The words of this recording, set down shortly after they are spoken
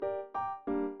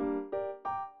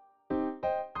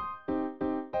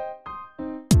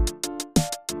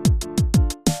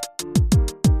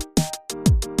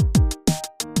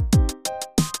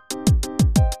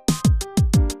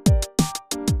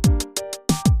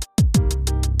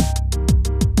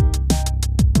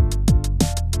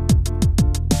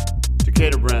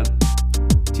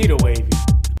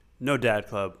No Dad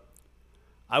Club.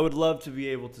 I would love to be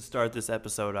able to start this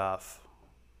episode off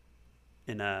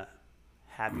in a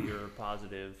happier,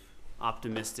 positive,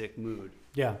 optimistic mood,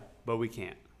 Yeah. but we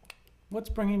can't. What's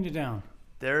bringing you down?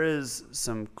 There is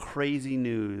some crazy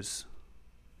news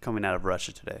coming out of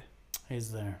Russia today.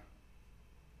 Is there?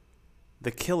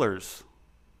 The Killers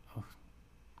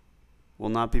will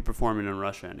not be performing in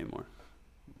Russia anymore.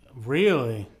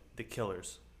 Really? The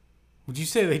Killers. Would you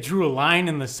say they drew a line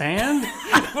in the sand?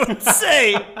 I would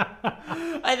say,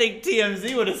 I think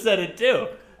TMZ would have said it too.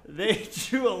 They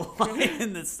drew a line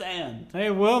in the sand. They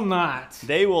will not.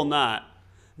 They will not.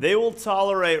 They will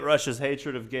tolerate Russia's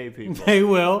hatred of gay people. They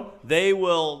will. They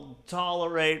will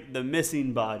tolerate the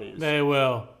missing bodies. They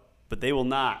will. But they will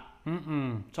not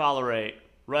tolerate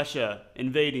Russia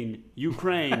invading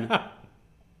Ukraine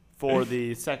for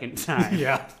the second time.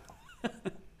 Yeah.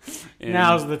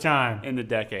 Now's the time. In the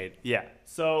decade. Yeah.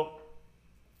 So,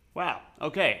 wow.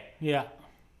 Okay. Yeah.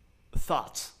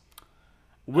 Thoughts.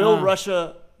 Will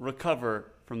Russia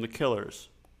recover from the Killers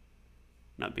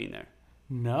not being there?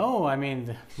 No, I mean,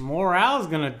 the morale's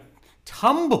going to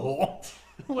tumble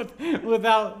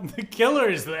without the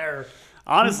Killers there.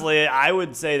 Honestly, I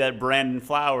would say that Brandon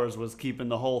Flowers was keeping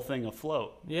the whole thing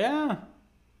afloat. Yeah.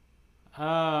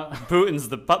 Putin's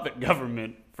the puppet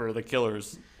government for the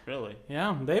Killers, really.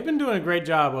 Yeah, they've been doing a great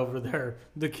job over there,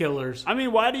 the Killers. I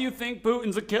mean, why do you think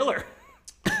Putin's a killer?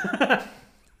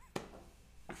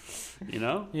 You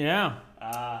know? Yeah.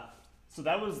 So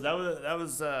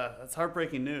that's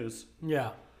heartbreaking news. Yeah.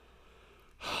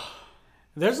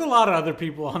 There's a lot of other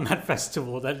people on that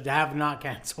festival that have not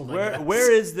canceled.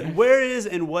 Where is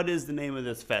and what is the name of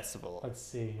this festival? Let's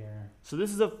see here. So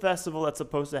this is a festival that's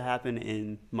supposed to happen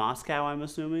in Moscow, I'm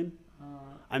assuming.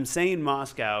 I'm saying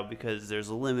Moscow because there's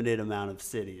a limited amount of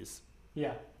cities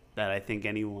Yeah. that I think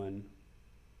anyone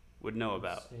would know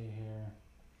about. Let's see here.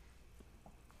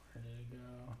 Where did it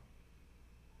go?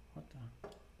 What the?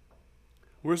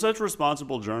 We're such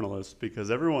responsible journalists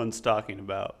because everyone's talking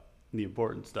about the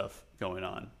important stuff going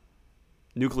on.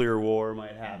 Nuclear war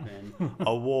might happen,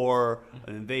 a war,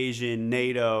 an invasion,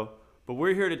 NATO. But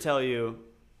we're here to tell you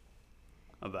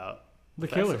about The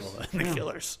festival Killers. and the Yeah.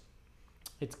 Killers.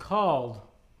 It's called,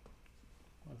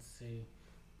 let's see,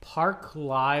 Park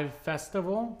Live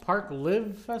Festival? Park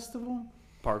Live Festival?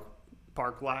 Park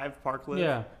Live, Park Live.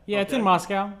 Yeah. Yeah, it's in Okay.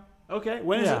 Moscow. Okay.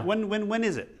 When is Yeah. it? When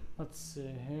is it? Let's see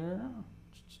here.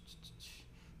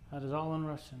 That is all in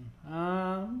Russian.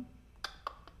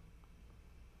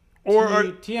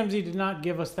 TMZ did not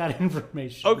give us that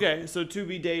information. Okay, so to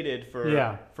be dated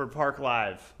for Park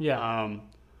Live. Yeah.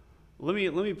 Let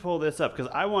me pull this up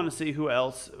because I want to see who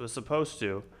else was supposed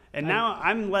to. And now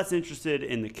I'm less interested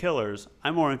in the Killers.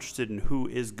 I'm more interested in who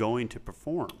is going to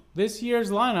perform. This year's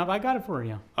lineup, I got it for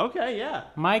you. Okay, yeah.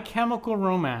 My Chemical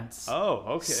Romance. Oh,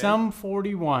 okay. Sum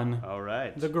 41. All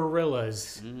right. The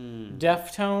Gorillaz.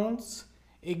 Deftones.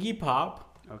 Iggy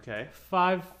Pop. Okay.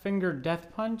 Five Finger Death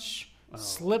Punch.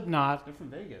 Slipknot. They're from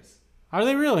Vegas. Are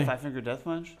they really? Five Finger Death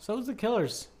Punch? So is the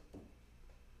Killers.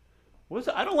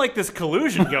 I don't like this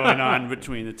collusion going on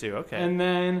between the two. Okay. And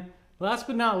then, last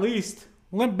but not least,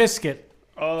 Limp Bizkit.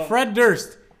 Fred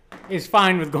Durst is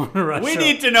fine with going to Russia. We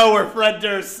need to know where Fred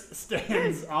Durst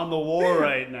stands on the war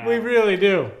right now. We really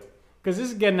do. Because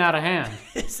this is getting out of hand.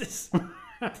 This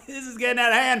is getting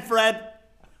out of hand, Fred.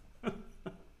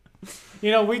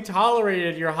 You know, we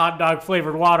tolerated your hot dog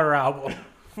flavored water album.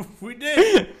 We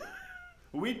did.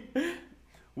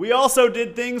 We also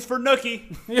did things for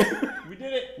Nookie. We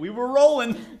did it. We were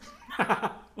rolling.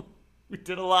 We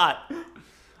did a lot.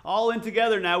 All in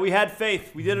together now. We had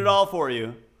faith. We did it all for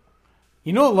you.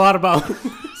 You know a lot about...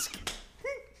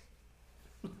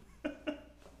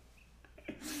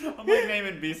 I'm like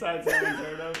naming B-sides I haven't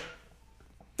heard of.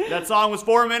 That song was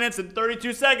 4 minutes and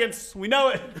 32 seconds. We know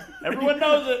it. Everyone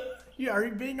knows it. Are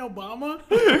you being Obama?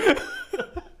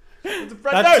 It's a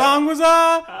Fred That Durst. song was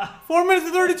 4 minutes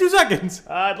and 32 seconds.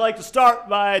 I'd like to start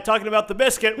by talking about the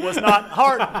biscuit was not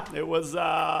hard. It was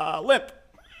limp.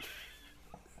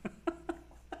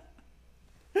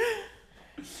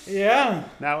 Yeah.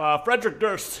 Now, Frederick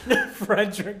Durst,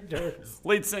 Frederick Durst.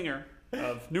 lead singer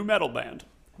of new metal band.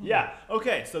 Yeah.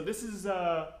 Okay. So this is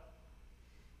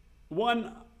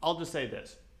one. I'll just say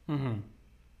this. I'm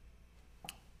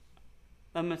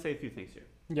gonna say a few things here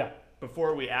Yeah.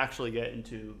 before we actually get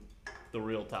into the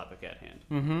real topic at hand.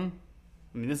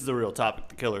 I mean, this is a real topic.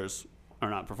 The Killers are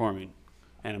not performing,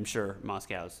 and I'm sure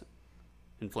Moscow's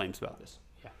in flames about this.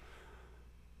 Yeah.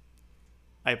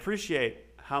 I appreciate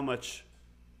how much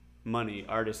money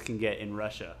artists can get in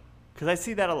Russia. Because I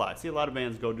see that a lot. I see a lot of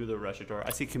bands go do their Russia tour. I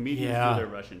see comedians Yeah. do their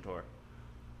Russian tour.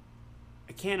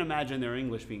 I can't imagine their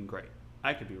English being great.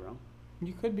 I could be wrong.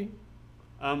 You could be.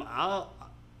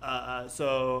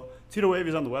 So Tito Wavy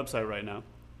is on the website right now,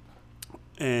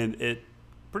 and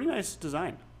pretty nice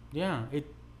design. Yeah, it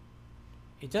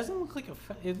doesn't look like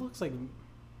it looks like.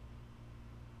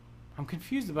 I'm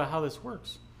confused about how this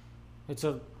works. It's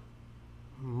a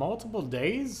multiple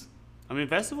days. I mean,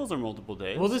 festivals are multiple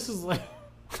days. Well, this is like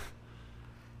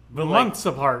But months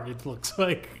apart. It looks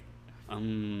like.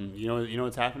 You know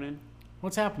what's happening?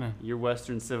 What's happening? Your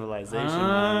Western civilization,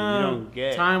 man. You don't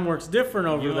get time works different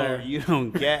over there. You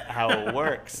don't get how it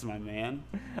works, my man.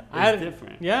 It's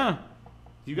different. Yeah.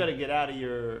 You got to get out of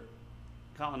your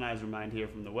colonizer mind here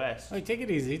from the West. Hey, take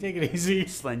it easy. Take it easy.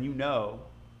 Then you know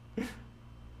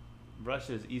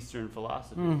Russia's Eastern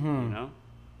philosophy. Mm-hmm. You know,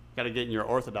 got to get in your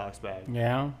Orthodox bag.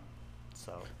 Yeah.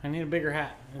 So I need a bigger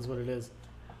hat. Is what it is.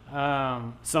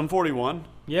 Sum 41.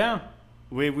 Yeah.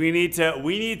 We need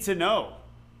to know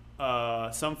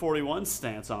Sum 41's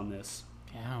stance on this.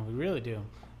 Yeah, we really do.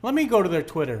 Let me go to their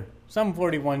Twitter. Sum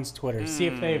 41's Twitter. See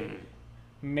if they've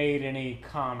made any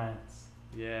comments.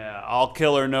 Yeah, all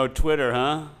killer, no Twitter,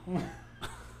 huh?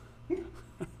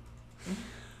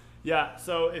 Yeah,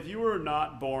 so if you were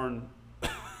not born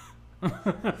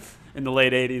in the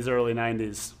late 80s, early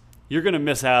 90s, you're going to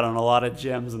miss out on a lot of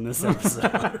gems in this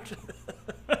episode.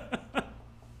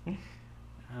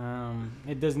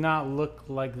 It does not look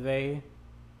like they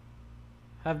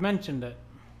have mentioned it.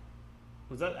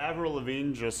 Was that Avril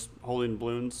Lavigne just holding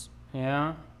balloons?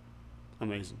 Yeah.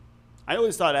 Amazing. I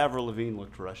always thought Avril Lavigne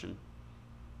looked Russian.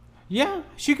 Yeah,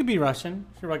 she could be Russian.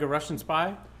 She's like a Russian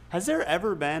spy. Has there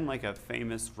ever been like a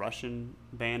famous Russian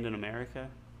band in America?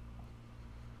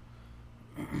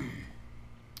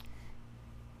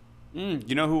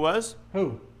 You know who was?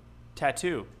 Who?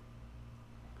 Tattoo.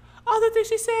 All the things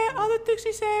she said, all the things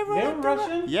she said. They were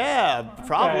Russian? Yeah,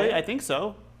 probably. Okay. I think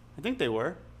so. I think they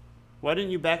were. Why didn't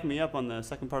you back me up on the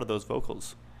second part of those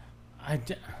vocals? I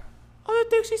d- All the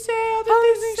things she said, all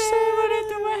the things she said, running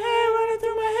through my head, running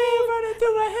through my head, running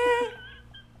through my head.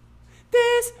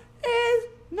 This is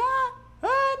not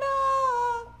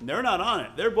enough. They're not on it.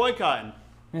 They're boycotting.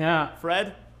 yeah.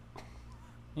 Fred?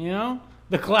 You know?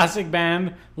 The classic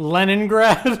band,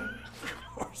 Leningrad. Of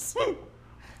course. Of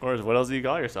course. What else do you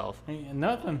call yourself?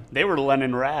 Nothing. They were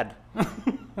Leningrad.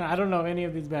 I don't know any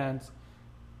of these bands.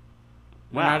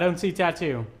 Wow. And I don't see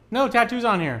Tattoo. No, Tattoo's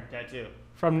on here. Tattoo.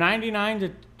 From 99 to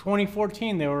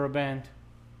 2014, they were a band.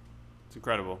 It's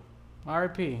incredible.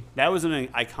 R.I.P. That was an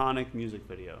iconic music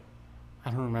video. I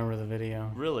don't remember the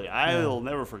video. Really, I'll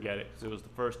never forget it because it was the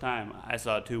first time I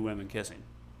saw two women kissing.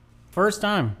 First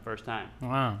time. First time.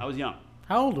 Wow. I was young.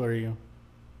 How old were you?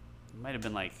 It might have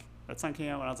been like, that song came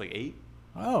out when I was like 8.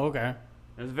 Oh, okay.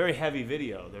 It was a very heavy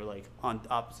video. They're like on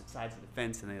opposite sides of the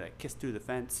fence and they like kiss through the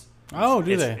fence. Oh,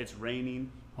 do they? It's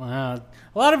raining. Wow.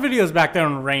 A lot of videos back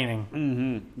then were raining.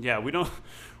 Mm-hmm. Yeah,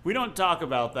 we don't talk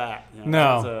about that. You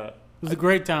know, No. That It was a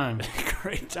great time. was a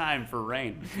great time for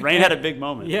Rain. Rain had a big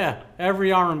moment. Yeah,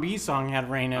 every R&B song had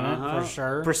rain in it, for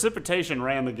sure. Precipitation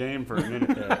ran the game for a minute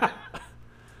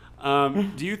there.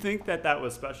 Do you think that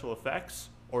was special effects,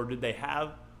 or did they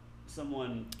have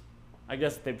someone? I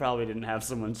guess they probably didn't have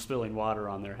someone spilling water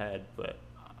on their head,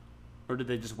 or did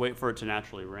they just wait for it to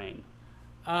naturally rain?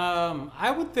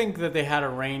 I would think that they had a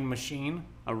rain machine.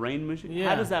 A rain machine? Yeah.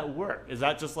 How does that work? Is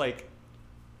that just like?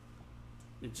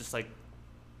 It's just like.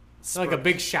 Like a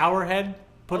big shower head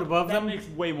put above that them. makes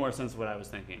way more sense what I was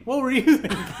thinking. What were you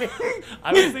thinking?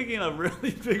 I was thinking a really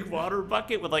big water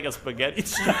bucket with like a spaghetti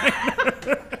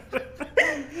strainer.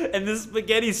 And this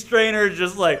spaghetti strainer is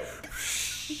just like,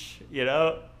 you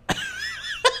know?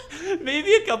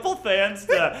 Maybe a couple fans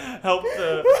to help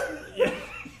the... Yeah.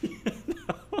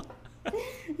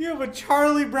 You have a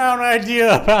Charlie Brown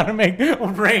idea of how to make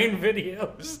rain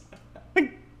videos.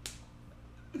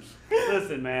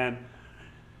 Listen, man.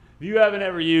 If you haven't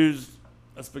ever used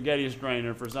a spaghetti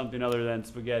strainer for something other than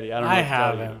spaghetti, I don't know. I what to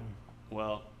tell haven't. you.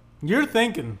 Well, You're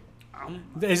thinking.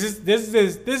 This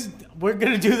we're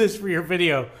gonna do this for your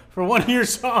video for one of your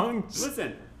songs.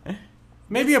 listen.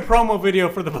 Maybe a promo video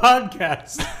for the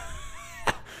podcast.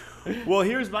 Well,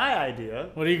 here's my idea.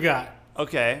 What do you got?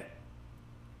 Okay.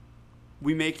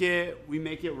 We make it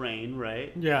rain,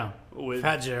 right? Yeah. With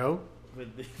Fat Joe.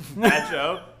 with the Fat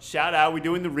Joe. Shout out, we're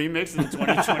doing the remix in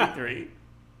 2023.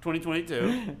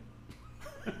 2022.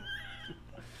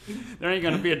 There ain't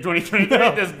gonna be a 2023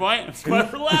 at this point.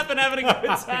 But we're laughing, having a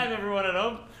good time, everyone at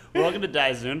home. Welcome to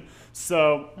Die Soon.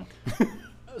 So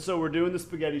we're doing the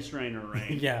spaghetti strainer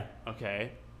rain. Yeah.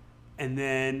 Okay. And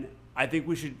then I think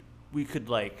we could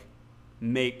like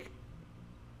make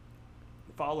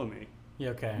Follow Me. Yeah,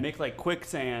 okay. make like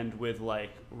quicksand with like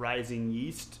rising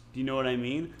yeast. Do you know what I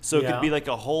mean? So it Yeah. could be like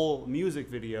a whole music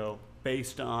video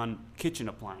based on kitchen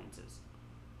appliances.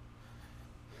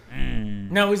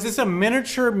 Now, is this a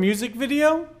miniature music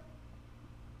video?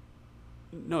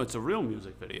 No, it's a real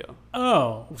music video.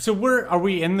 Oh, so are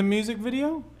we in the music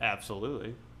video?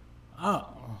 Absolutely. Oh.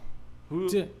 Who?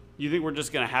 Di- You think we're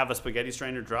just gonna have a spaghetti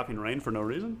strainer dropping rain for no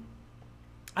reason?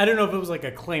 I don't know if it was like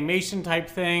a claymation type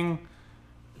thing.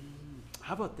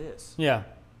 How about this? Yeah.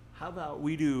 How about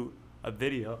we do a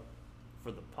video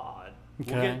for the pod?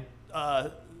 We'll Okay.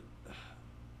 get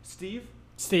Steve.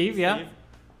 Steve, yeah. Steve.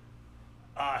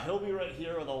 He'll be right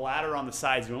here with a ladder on the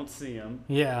sides. You won't see him.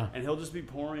 Yeah. And he'll just be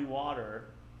pouring water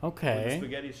with the Okay.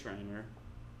 spaghetti strainer.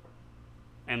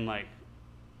 And, like,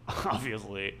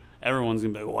 obviously, everyone's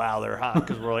going to be like, wow, they're hot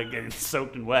because we're, like, getting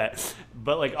soaked and wet.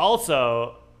 But, like,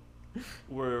 also,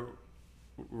 we're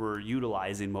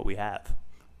utilizing what we have.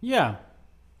 Yeah.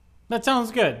 That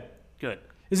sounds good. Good.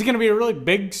 Is it going to be a really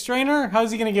big strainer?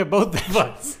 How's he going to get both of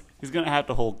us? He's going to have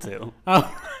to hold two.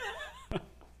 Oh,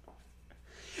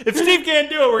 If Steve can't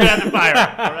do it, we're going to have to fire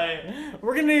him. All right?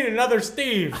 we're going to need another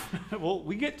Steve. Well,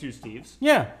 we get two Steves.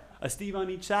 Yeah. A Steve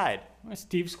on each side.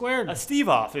 Steve squared. A Steve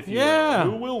off, if you Yeah.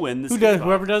 will. Who will win the Who Steve does? off?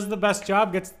 Whoever does the best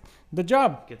job gets the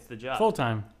job Gets the job. full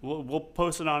time. We'll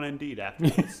post it on Indeed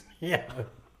afterwards. Yeah.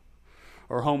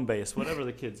 Or Homebase, whatever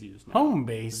the kids use now. Home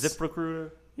base.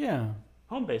 ZipRecruiter. Yeah.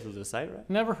 Homebase is a site, right?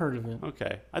 Never heard of it.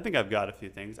 Okay. I think I've got a few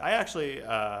things. I actually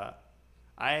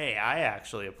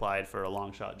applied for a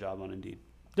long shot job on Indeed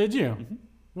Did you?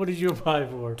 What did you apply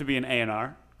for? to be an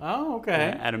A&R Oh, okay.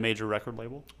 at a major record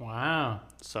label. Wow.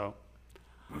 So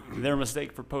their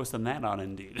mistake for posting that on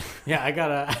Indeed. Yeah, I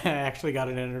actually got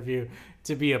an interview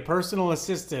to be a personal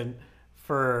assistant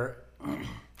for.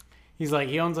 He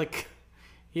owns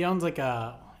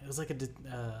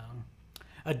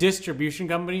a distribution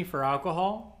company for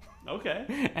alcohol,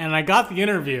 Okay. and I got the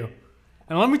interview,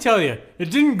 and let me tell you,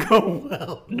 it didn't go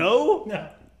well. No? No.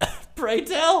 Pray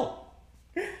tell.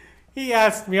 He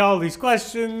asked me all these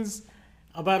questions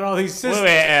about all these systems.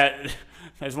 Wait.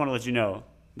 I just want to let you know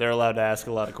they're allowed to ask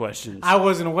a lot of questions. I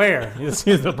wasn't aware. This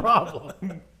is the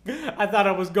problem. I thought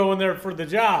I was going there for the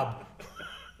job.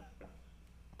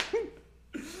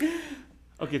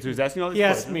 Okay, so he's asking all these He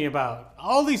questions. asked me about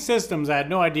all these systems I had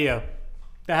no idea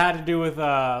that had to do with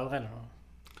I don't know,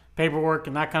 paperwork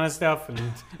and that kind of stuff. And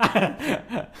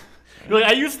You're like,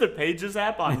 I use the Pages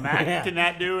app on Mac. Yeah. Can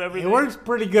that do it everything? works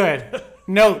pretty good.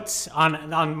 Notes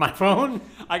on my phone.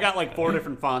 I got like 4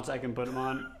 different fonts I can put them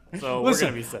on, so Listen,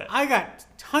 we're gonna be set. I got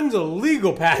tons of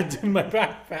legal pads in my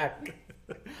backpack.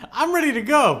 I'm ready to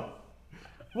go.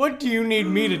 What do you need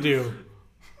me to do?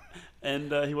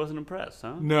 And he wasn't impressed,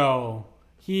 huh? No.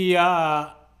 He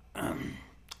asked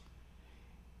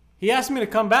me to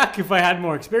come back if I had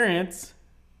more experience.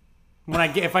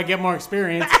 If I get more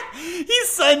experience. He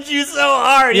sunned you so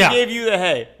hard. Yeah. He gave you the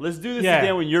hey. Let's do this Yeah.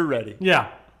 again when you're ready. Yeah.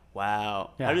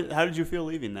 Wow. Yeah. How did you feel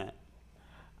leaving that?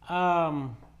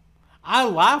 I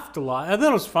laughed a lot. I thought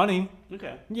it was funny.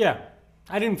 Okay. Yeah.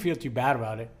 I didn't feel too bad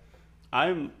about it.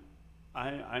 I'm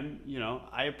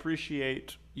I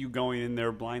appreciate you going in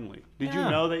there blindly. Did you Yeah.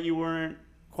 know that you weren't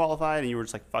qualified and you were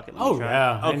just like, fuck it, let me Oh, try?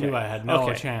 yeah. I Okay. knew I had no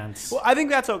Okay. chance. Well, I think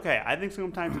that's okay. I think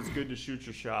sometimes it's good to shoot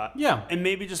your shot. Yeah. And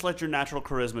maybe just let your natural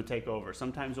charisma take over.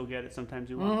 Sometimes you'll get it, sometimes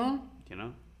you won't. Mm-hmm. You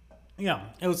know? Yeah,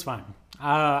 it was fine.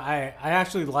 I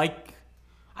actually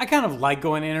I kind of like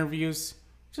going to interviews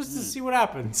just to see what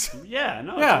happens. Yeah,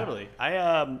 no, Yeah. totally.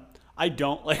 I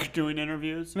don't like doing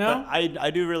interviews. No? But I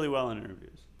do really well in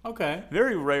interviews. Okay.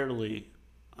 Very rarely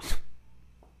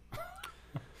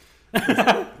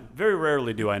very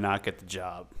rarely do I not get the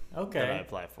job that I Okay.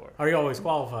 apply for. Are you always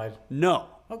qualified? No.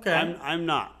 Okay. I'm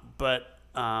not. But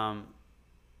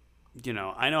you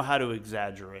know, I know how to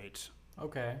exaggerate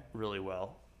Okay. really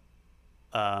well.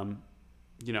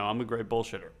 You know, I'm a great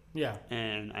bullshitter. Yeah.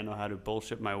 And I know how to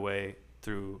bullshit my way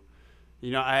through.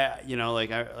 You know,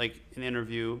 like an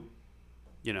interview.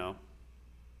 You know,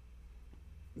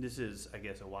 this is I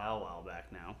guess a while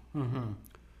back now. Mm-hmm.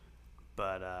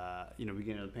 But you know,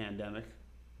 beginning of the pandemic,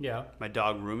 Yeah. my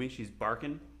dog Rumi, she's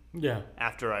barking. Yeah.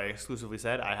 After I exclusively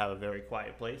said I have a very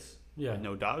quiet place Yeah. with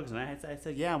no dogs, and I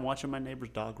said, yeah, I'm watching my neighbor's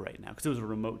dog right now because it was a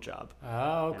remote job.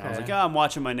 Oh, okay. And I was like, oh, I'm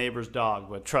watching my neighbor's dog,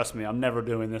 but trust me, I'm never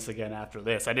doing this again after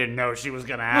this. I didn't know she was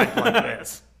gonna act like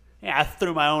this. Yeah, I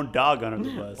threw my own dog under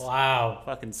the bus. Wow.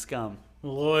 Fucking scum.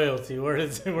 Loyalty. Where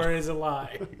does it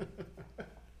lie?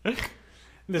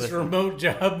 This remote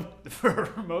job. For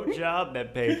a remote job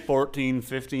that paid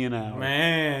 $14.50 an hour.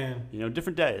 Man. You know,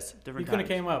 different days, You different could have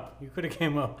times. came up. You could have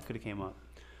came up. Could have came up.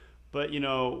 But, you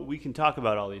know, we can talk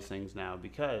about all these things now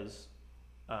because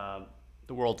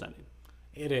the world's ending.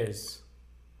 It is.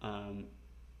 And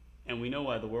we know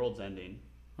why the world's ending.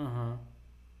 Uh-huh.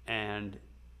 And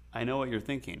I know what you're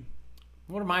thinking.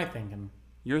 What am I thinking?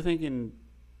 You're thinking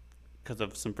because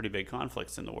of some pretty big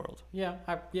conflicts in the world. Yeah,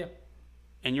 yeah.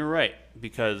 And you're right,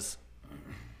 because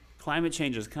climate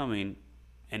change is coming,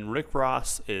 and Rick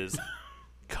Ross is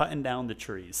cutting down the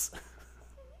trees.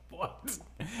 What?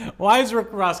 Why is Rick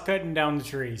Ross cutting down the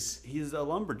trees? He's a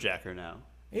lumberjacker now.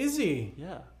 Is he?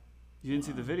 Yeah. You didn't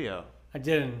see the video. I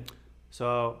didn't.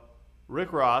 So,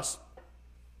 Rick Ross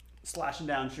slashing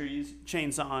down trees,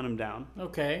 chainsawing them down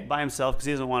Okay. by himself because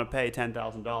he doesn't want to pay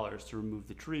 $10,000 to remove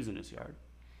the trees in his yard.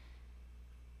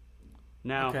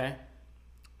 Now, Okay.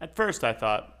 at first I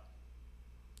thought,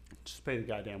 just pay the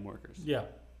goddamn workers. Yeah.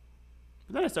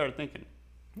 But then I started thinking,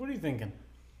 What are you thinking?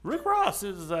 Rick Ross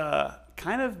is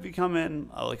kind of becoming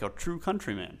like a true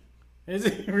countryman. Is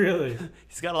he really?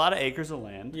 He's got a lot of acres of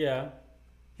land. Yeah.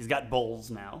 He's got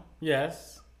bulls now.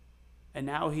 Yes. And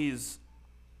now he's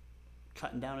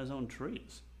cutting down his own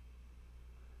trees.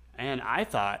 And I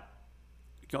thought,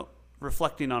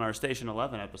 reflecting on our Station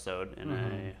 11 episode in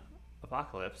a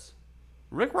apocalypse,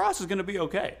 Rick Ross is going to be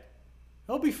okay.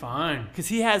 He'll be fine. Because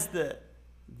he has the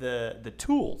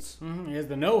tools. He has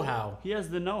the know-how. He has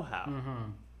the know-how.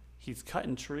 He's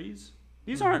cutting trees.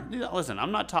 These aren't, listen,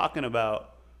 I'm not talking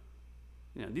about,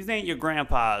 these ain't your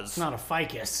grandpa's. It's not a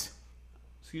ficus.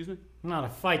 Excuse me? Not a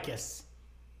ficus.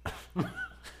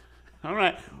 All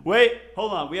right. Wait,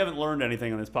 hold on. We haven't learned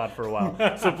anything on this pod for a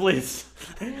while. So please.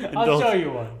 I'll show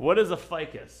you one. What is a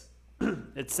ficus?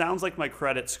 It sounds like my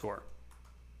credit score.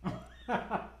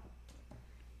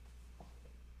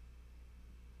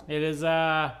 It is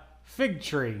a fig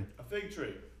tree. A fig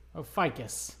tree. A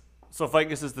ficus. So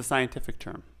ficus is the scientific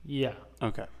term. Yeah.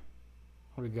 Okay.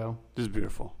 Here we go. This is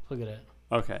beautiful. Look at it.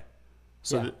 Okay.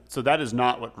 So Yeah. so that is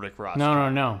not what Rick Ross No, no,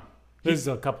 no. This is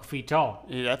a couple feet tall.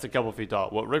 Yeah, that's a couple feet tall.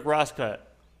 What Rick Ross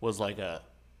cut was like a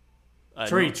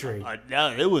Tree.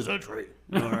 Yeah, it was a tree.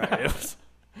 All right. It was,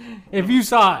 If you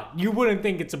saw it, you wouldn't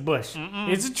think it's a bush.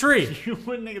 It's a tree. you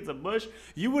wouldn't think it's a bush.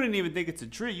 You wouldn't even think it's a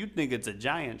tree. You'd think it's a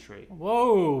giant tree.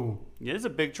 Whoa. Yeah, it's a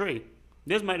big tree.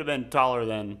 This might have been taller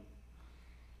than,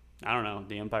 I don't know,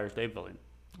 the Empire State Building.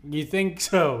 You think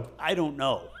so? I don't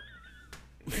know.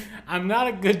 I'm not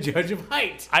a good judge of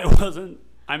height.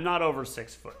 I'm not over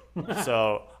 6 foot.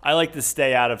 So I like to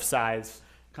stay out of size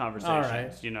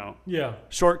conversations, right. Yeah.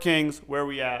 Short Kings, where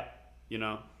we at,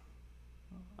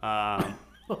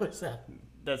 What was that?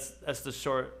 That's the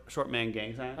short man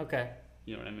gang sign. Okay.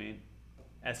 You know what I mean?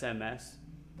 SMS,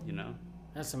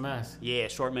 That's a mess. Yeah,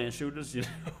 short man shooters, you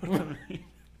know what I mean?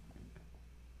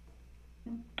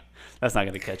 That's not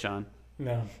going to catch on.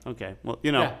 No. Okay. Well,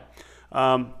 Yeah.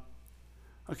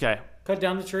 Okay. Cut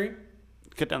down the tree.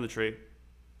 Cut down the tree.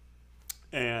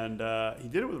 And he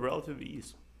did it with relative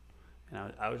ease.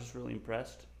 And I was just really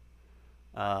impressed.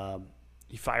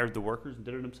 He fired the workers and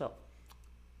did it himself.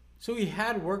 So he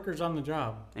had workers on the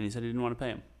job. And he said he didn't want to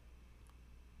pay them.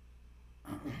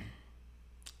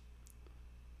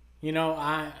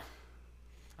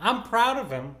 I'm proud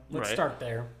of him. Let's Right. start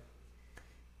there.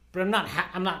 But I'm not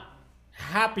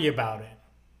happy about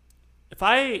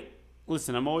it.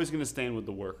 Listen, I'm always going to stand with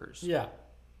the workers. Yeah.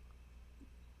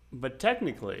 But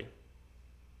technically,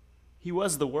 he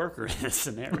was the worker in this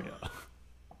scenario.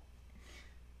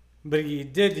 But he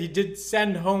did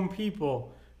send home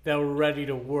people that were ready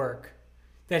to work,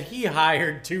 that he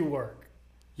hired to work,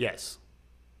 Yes.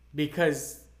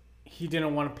 because he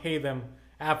didn't want to pay them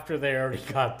after they already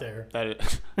got there.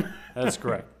 That's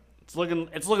correct. It's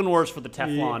looking worse for the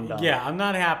Teflon dog. Yeah, I'm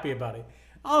not happy about it.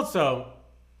 Also,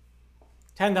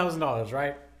 $10,000,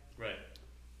 right? Right.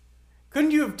 Couldn't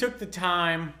you have took the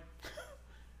time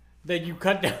that you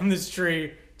cut down this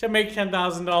tree to make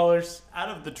 $10,000? Out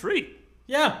of the tree.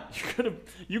 Yeah.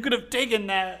 You could have taken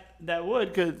that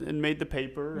wood and made the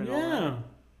paper and all that. Yeah.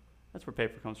 That's where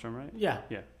paper comes from, right? Yeah.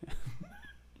 Yeah.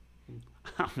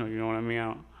 I don't know, you know what I mean?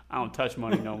 I don't touch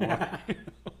money no more.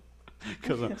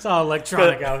 It's all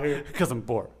electronic out here. Because I'm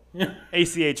bored. Yeah.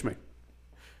 ACH me.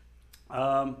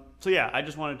 So yeah, I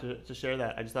just wanted to share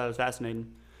that. I just thought it was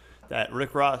fascinating that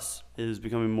Rick Ross is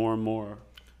becoming more and more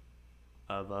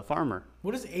of a farmer.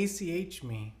 What does ACH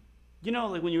mean?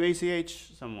 Like when you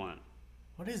ACH someone,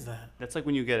 What is that? that's like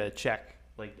when you get a check,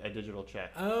 like a digital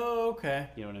check. Oh, okay.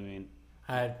 You know what I mean?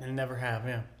 I never have,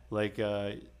 yeah. Like,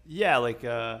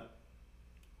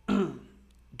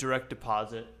 direct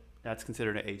deposit. That's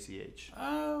considered an ACH.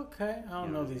 Oh, okay. I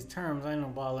don't know these terms. I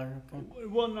know baller. Okay.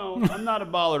 Well, no, I'm not a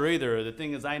baller either. The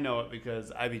thing is, I know it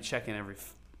because I be checking every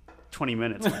 20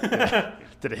 minutes.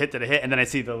 Did it hit? And then I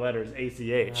see the letters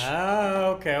ACH.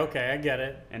 Oh, okay, I get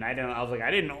it. And I was like,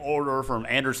 I didn't order from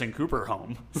Anderson Cooper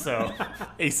Home. So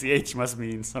ACH must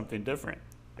mean something different.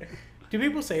 Do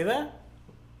people say that?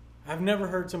 I've never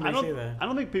heard somebody say that. I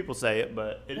don't think people say it,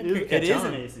 but it That could is catch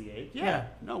an on. ACH. Yeah. Yeah.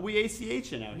 No, we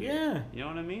ACH in out here. Yeah. You know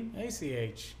what I mean?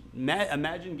 ACH.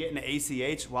 Imagine getting an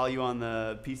ACH while you on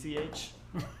the PCH.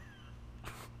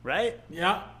 Right?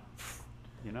 Yeah.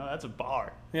 You know, that's a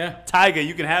bar. Yeah. Tyga,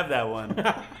 you can have that one.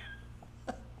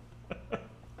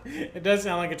 It does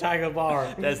sound like a Tiger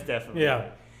bar. That's definitely Yeah.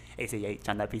 ACH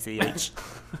on that PCH.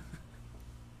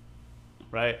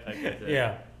 Right?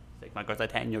 Yeah. Like, my girl's a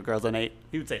 10, your girl's an 8.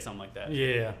 He would say something like that.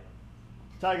 Yeah.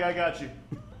 Tyga, I got you.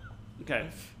 Okay.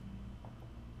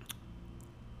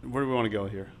 Where do we want to go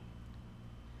here?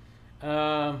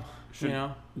 You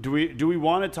know. Do we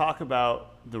want to talk about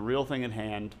the real thing at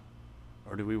hand,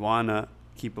 or do we want to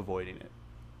keep avoiding it?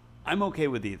 I'm okay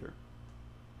with either.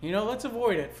 You know, let's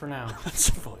avoid it for now. Let's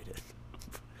avoid it.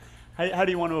 How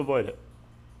do you want to avoid it?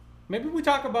 Maybe we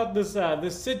talk about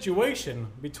this situation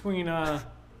between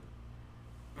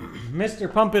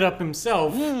Mr. Pump It Up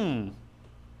himself and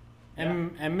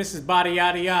Mrs. Body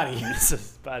Yaddy Yaddy.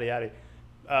 Mrs. Body Yaddy.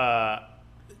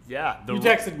 Yeah. You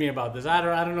texted me about this. I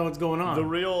don't know what's going on.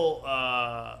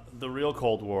 The real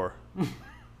Cold War.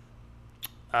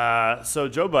 So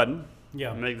Joe Budden,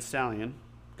 Yeah. Meg Thee Stallion,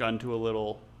 got into a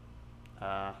little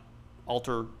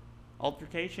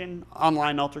altercation,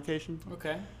 online altercation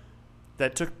Okay.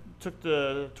 that took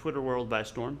the Twitter world by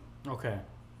storm. Okay.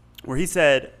 Where he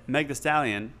said Meg Thee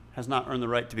Stallion has not earned the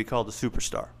right to be called a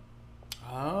superstar.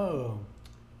 Oh.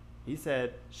 He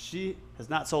said she has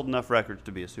not sold enough records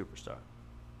to be a superstar.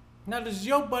 Now, does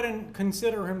Joe Budden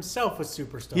consider himself a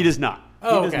superstar? He does not.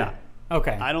 Oh, he does okay. not.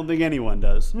 Okay. I don't think anyone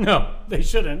does. No, they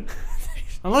shouldn't.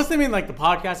 Unless they mean like the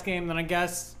podcast game, then I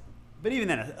guess. But even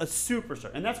then, a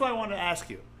superstar. And that's why I wanted to ask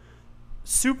you.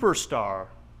 Superstar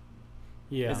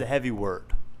Yeah. is a heavy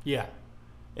word. Yeah.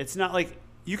 It's not like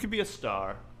you could be a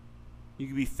star, you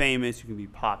could be famous, you can be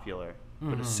popular,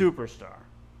 but a superstar.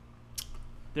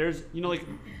 There's,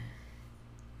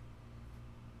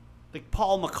 like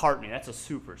Paul McCartney, that's a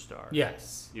superstar.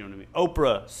 Yes. You know what I mean?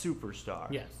 Oprah, superstar.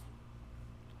 Yes.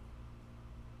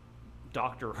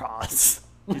 Dr. Ross,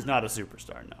 he's not a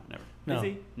superstar. No, never. No. Is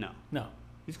he? No. No.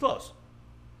 He's close.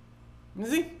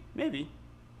 Is he? Maybe.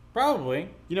 Probably.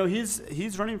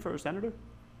 He's running for senator.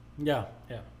 Yeah.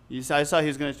 Yeah. I saw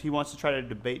he wants to try to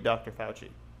debate Dr. Fauci.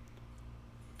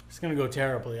 It's gonna go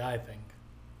terribly, I think.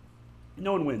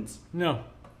 No one wins. No.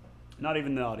 Not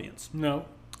even the audience. No.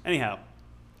 Anyhow,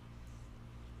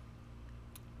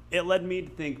 it led me to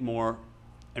think more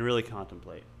and really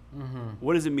contemplate.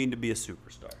 What does it mean to be a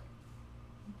superstar?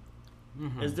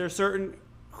 Is there certain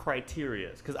criteria?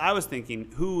 Because I was thinking,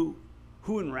 who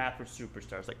in rap are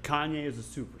superstars? Like Kanye is a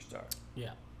superstar.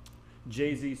 Yeah.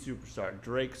 Jay-Z superstar.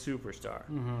 Drake superstar.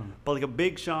 But like a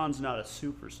Big Sean's not a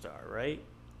superstar, right?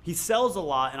 He sells a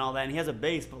lot and all that, and he has a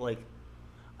base, but like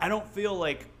I don't feel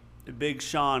like Big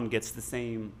Sean gets the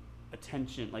same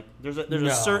attention. Like there's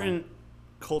a certain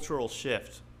cultural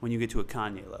shift when you get to a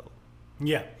Kanye level.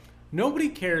 Yeah. Nobody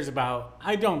cares about.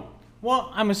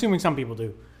 Well, I'm assuming some people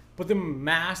do, but the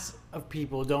mass of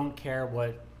people don't care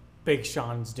what Big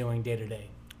Sean's doing day to day.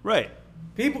 Right.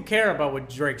 People care about what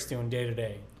Drake's doing day to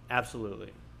day.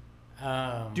 Absolutely.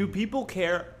 Do people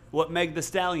care what Meg Thee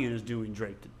Stallion is doing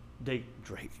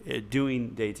doing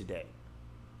day to day?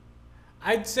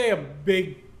 I'd say a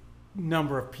big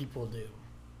number of people do.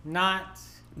 Not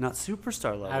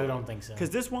superstar level. I don't think so. Because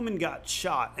this woman got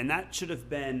shot, and that should have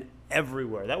been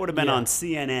everywhere. That would have been Yeah. on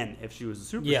CNN if she was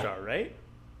a superstar, Yeah. right?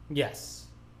 Yes.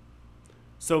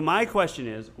 So my question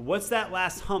is, what's that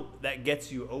last hump that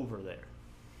gets you over there?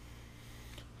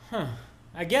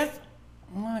 I guess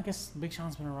Big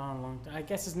Sean's been around a long time. I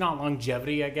guess it's not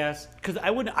longevity, I guess. Because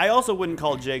I also wouldn't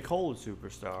call J. Cole a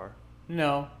superstar.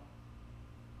 No.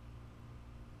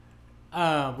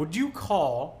 Would you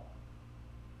call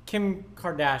Kim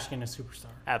Kardashian a superstar?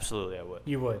 Absolutely, I would.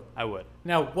 You would. I would.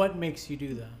 Now, what makes you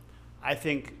do that? I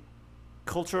think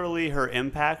culturally her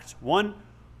impact, one,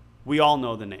 we all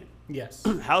know the name. Yes.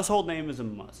 Household name is a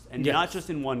must. And Yes. not just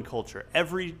in one culture.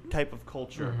 Every type of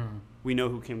culture, we know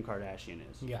who Kim Kardashian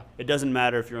is. Yeah. It doesn't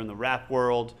matter if you're in the rap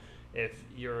world, if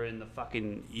you're in the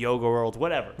fucking yoga world,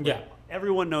 whatever. Yeah.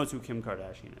 Everyone knows who Kim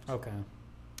Kardashian is. Okay.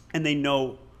 And they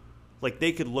know, like,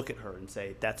 they could look at her and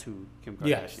say, that's who Kim Kardashian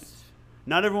Yes. is.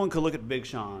 Not everyone could look at Big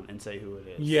Sean and say who it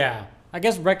is. Yeah. I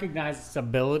guess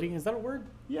recognizability. Is that a word?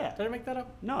 Yeah. Did I make that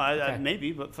up? No, Okay.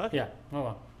 maybe, but fuck Yeah. it.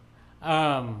 Oh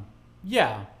well.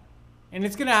 Yeah. And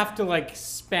it's gonna have to like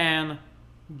span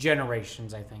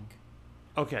generations, I think.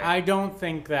 Okay. I don't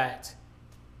think that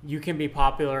you can be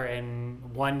popular in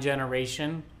one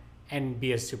generation and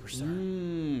be a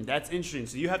superstar. That's interesting.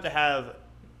 So you have to have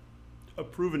a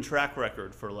proven track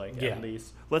record for like Yeah. at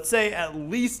least, let's say at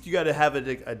least you got to have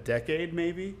a decade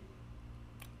maybe.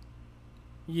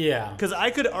 Yeah. Because I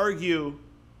could argue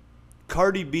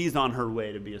Cardi B's on her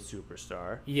way to be a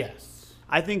superstar. Yes.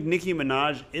 I think Nicki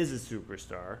Minaj is a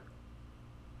superstar.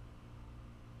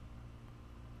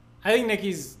 I think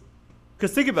Nicki's.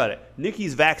 Because think about it.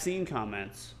 Nicki's vaccine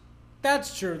comments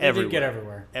That's true. They did get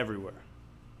Everywhere. everywhere. everywhere.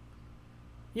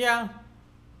 Yeah.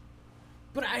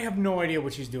 But I have no idea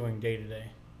what she's doing day to day.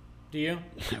 Do you?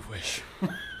 I wish.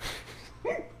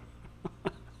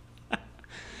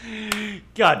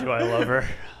 God, do I love her.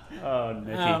 Oh,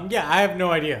 Nicki. Yeah, I have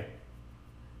no idea.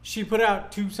 She put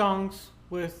out 2 songs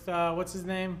with what's his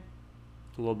name?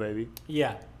 Little baby.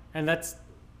 Yeah, and that's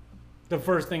the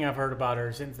first thing I've heard about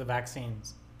her since the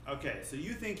vaccines. Okay, so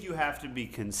you think you have to be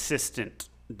consistent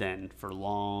then for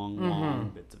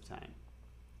long bits of time.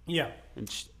 Yeah.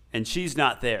 And she's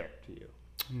not there to you.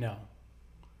 No.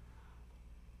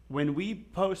 When we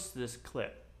post this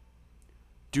clip,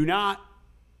 do not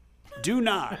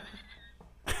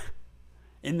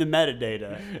in the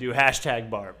metadata do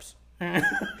 #barbs.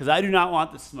 Because I do not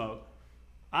want the smoke.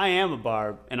 I am a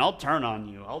barb, and I'll turn on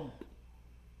you.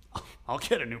 I'll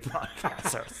get a new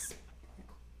podcast.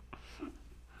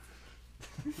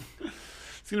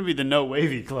 It's gonna be the No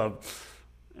Wavy Club,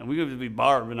 and we're gonna be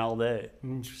barbing all day.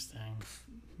 Interesting.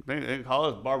 They call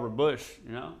us Barbara Bush,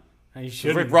 you know. You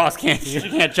should. Rick Ross can't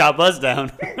chop us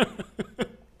down.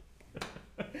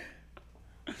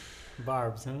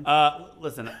 Barbs, huh?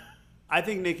 Listen, I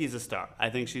think Nicki's a star. I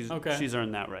think she's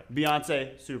earned that right.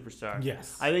 Beyonce, superstar.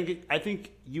 Yes. I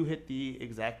think you hit the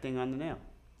exact thing on the nail.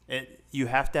 You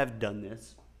have to have done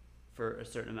this for a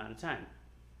certain amount of time.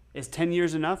 Is 10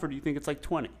 years enough, or do you think it's like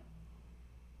 20?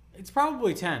 It's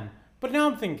probably 10. But now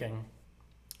I'm thinking,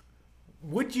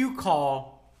 would you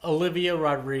call Olivia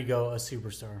Rodrigo a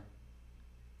superstar?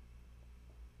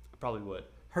 I probably would.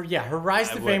 Her rise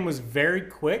to fame was very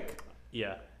quick,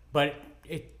 Yeah. but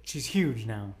she's huge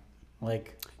now.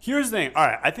 Like, Here's the thing. All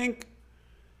right, I think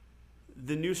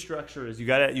the new structure is you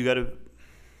gotta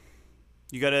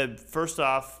first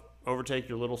off overtake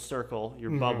your little circle,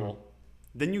 your bubble.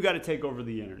 Then you gotta take over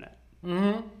the internet.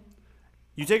 mm-hmm.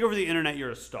 You take over the internet,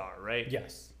 you're a star, right?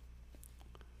 Yes.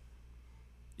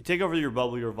 You take over your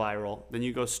bubble, you're viral. Then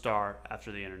you go star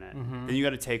after the internet. Then you got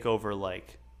to take over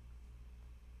like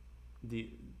the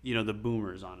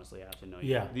boomers. Honestly, have to know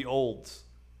you. Yeah. The olds,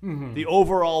 the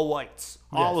overall whites,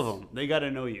 all of them. They got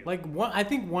to know you. Like, I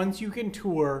think once you can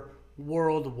tour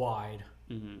worldwide,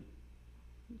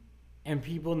 and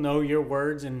people know your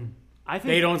words and I think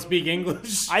they don't speak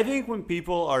English. I think when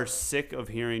people are sick of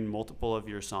hearing multiple of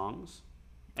your songs,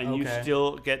 and you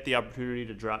still get the opportunity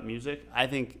to drop music, I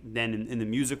think then in the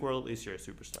music world, at least you're a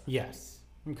superstar. Yes.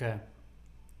 Okay.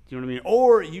 Do you know what I mean?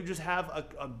 Or you just have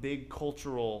a big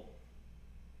cultural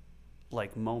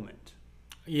like moment.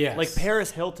 Yes. Like Paris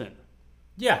Hilton,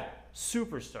 Yeah.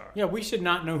 superstar. Yeah, we should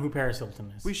not know who Paris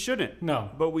Hilton is. We shouldn't.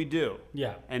 No. But we do.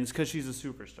 Yeah. And it's because she's a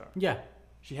superstar. Yeah.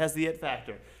 She has the it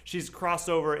factor. She's crossed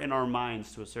over in our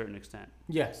minds to a certain extent.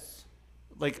 Yes.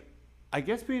 Like, I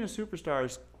guess being a superstar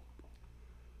is...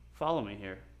 Follow me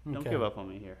here. Don't Okay. give up on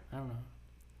me here. I don't know.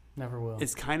 Never will.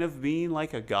 It's kind of being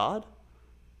like a god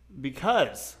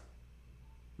because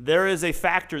there is a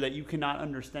factor that you cannot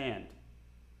understand.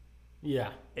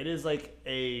 Yeah. It is like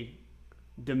a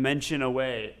dimension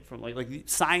away from like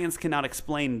science cannot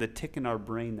explain the tick in our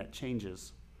brain that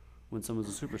changes when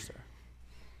someone's a superstar.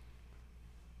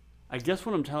 I guess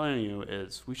what I'm telling you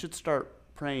is we should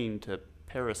start praying to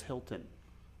Paris Hilton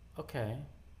Okay.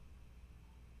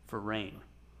 for rain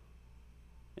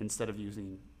instead of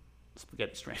using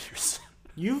spaghetti strainers.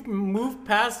 You've moved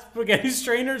past spaghetti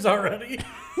strainers already?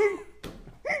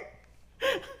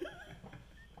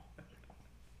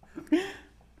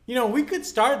 You know, we could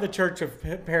start the Church of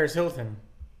Paris Hilton.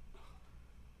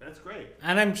 That's great.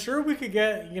 And I'm sure we could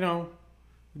get,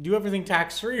 do everything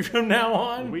tax-free from now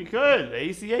on. We could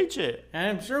ACH it.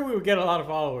 And I'm sure we would get a lot of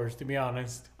followers, to be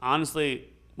honest. Honestly,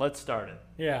 let's start it.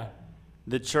 Yeah.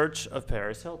 The Church of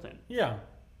Paris Hilton. Yeah.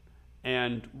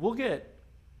 And we'll get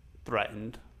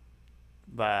threatened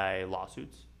by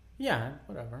lawsuits, Yeah,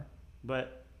 whatever.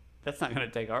 but that's not going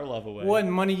to take our love away. What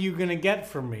money you going to get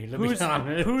from me, to be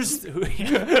honest?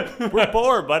 We're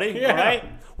poor, buddy, Yeah. all right?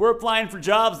 We're applying for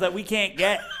jobs that we can't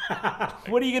get.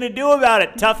 What are you going to do about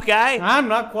it, tough guy? I'm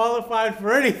not qualified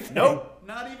for anything. Nope,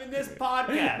 not even this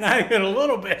podcast. Not even a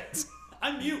little bit.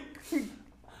 I'm mute.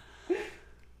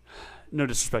 No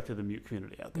disrespect to the mute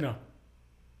community out there. No.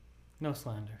 No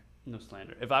slander. No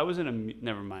slander. If I was in a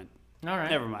never mind. All right.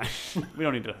 Never mind. We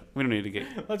don't need to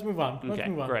get. Let's move on. Let's Okay,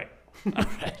 move on. great. All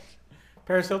right.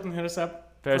 Paris Hilton, hit us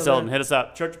up. Paris for the- Hilton, hit us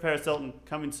up. Church of Paris Hilton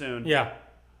coming soon. Yeah.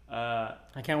 Uh,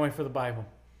 I can't wait for the Bible.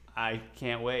 I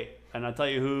can't wait. And I'll tell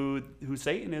you who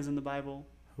Satan is in the Bible.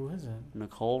 Who is it?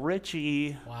 Nicole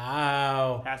Richie.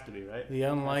 Wow. Has to be, right? The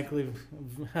unlikely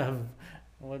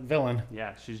villain.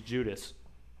 Yeah, she's Judas.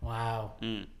 Wow.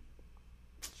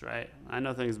 That's right. I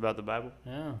know things about the Bible.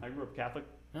 Yeah. I grew up Catholic.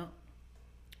 Yeah.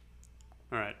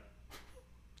 All right.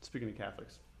 Speaking of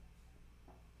Catholics.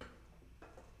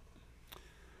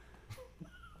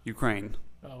 Ukraine.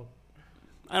 Oh.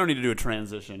 I don't need to do a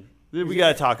transition. We got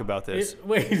to talk about this.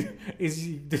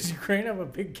 Does Ukraine have a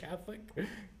big Catholic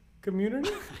community?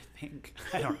 I think.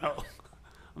 I don't know.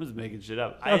 I'm just making shit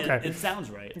up. Okay. It sounds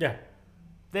right. Yeah.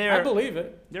 They're I believe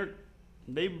it.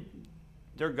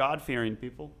 they're God-fearing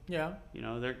people. Yeah. You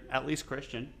know, they're at least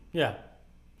Christian. Yeah.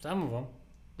 Some of them.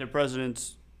 Their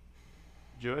president's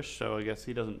Jewish, so I guess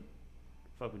he doesn't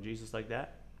fuck with Jesus like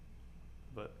that.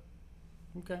 But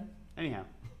Okay. anyhow,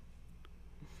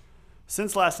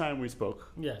 since last time we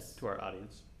spoke Yes. to our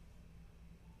audience,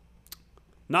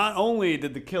 not only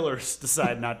did the killers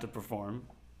decide not to perform,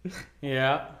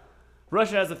 Yeah.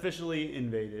 Russia has officially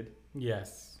invaded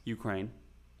Yes. Ukraine.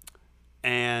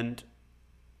 And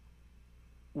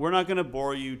we're not going to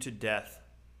bore you to death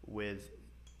with,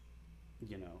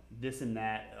 this and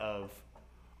that of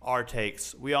our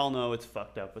takes. We all know it's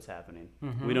fucked up what's happening.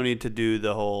 Mm-hmm. We don't need to do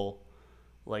the whole,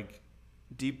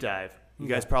 deep dive. You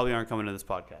guys probably aren't coming to this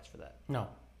podcast for that. No.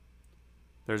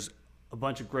 There's a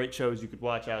bunch of great shows you could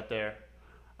watch out there.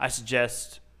 I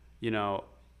suggest,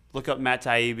 look up Matt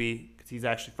Taibbi, because he's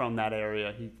actually from that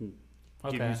area. He can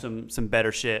give you some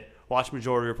better shit. Watch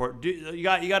Majority Report. You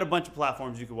got a bunch of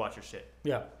platforms you could watch your shit.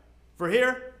 Yeah. For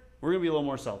here, we're gonna be a little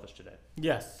more selfish today.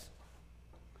 Yes.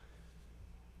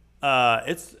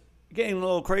 It's getting a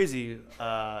little crazy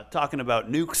talking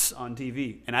about nukes on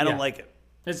TV, and I don't like it.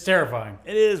 It's terrifying.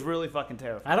 It is really fucking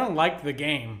terrifying. I don't like the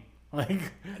game.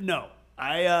 No,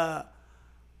 I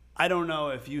don't know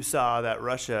if you saw that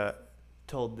Russia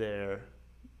told their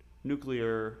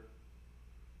nuclear,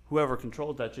 whoever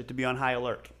controlled that shit, to be on high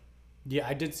alert. Yeah,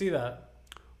 I did see that.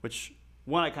 Which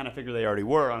one, I kind of figured they already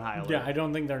were on high alert. Yeah, I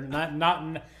don't think they're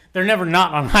not. They're never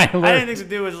not on high alert. I didn't think to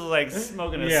do was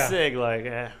smoking a Yeah. cig, Well,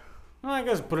 I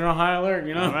guess put it on high alert.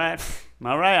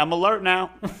 all right, I'm alert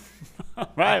now. All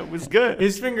right, it was good.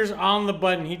 His finger's on the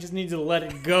button. He just needs to let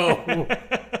it go.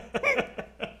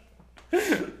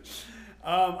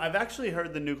 I've actually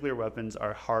heard the nuclear weapons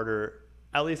are harder,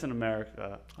 at least in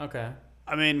America. Okay.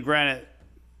 I mean, granted,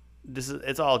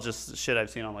 it's all just shit I've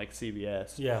seen on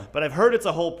CBS. Yeah. But I've heard it's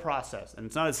a whole process, and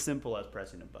it's not as simple as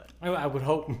pressing a button. I would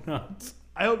hope not.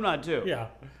 I hope not too. Yeah.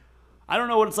 I don't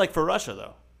know what it's like for Russia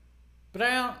though. But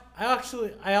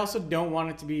I also don't want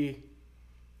it to be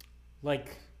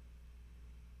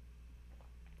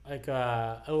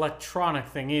a electronic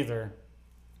thing either.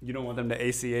 You don't want them to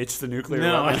ACH the nuclear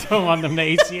No, weapon. I don't want them to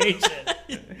ACH it.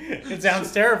 It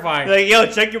sounds terrifying. Yo,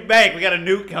 check your bank. We got a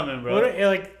nuke coming, bro.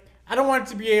 I don't want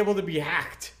it to be able to be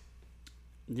hacked.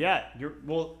 Yeah,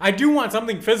 I do want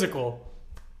something physical.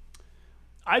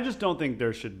 I just don't think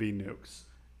there should be nukes.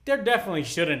 There definitely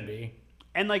shouldn't be.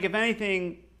 And if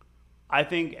anything, I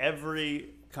think every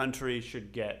country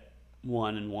should get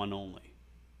one and one only.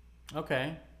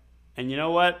 Okay. And you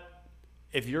know what?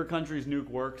 If your country's nuke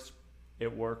works,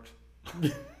 it worked.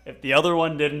 If the other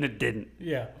one didn't, it didn't.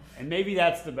 Yeah. And maybe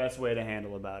that's the best way to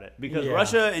handle about it. Because Yeah.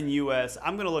 Russia and U.S.,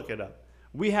 I'm going to look it up.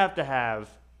 We have to have,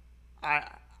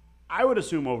 I would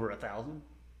assume over 1,000.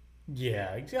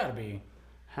 Yeah, it's got to be.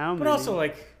 How many? But also,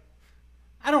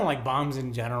 I don't like bombs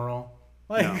in general.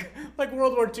 Like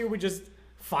World War II, we just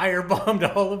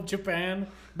firebombed all of Japan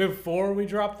before we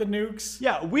dropped the nukes.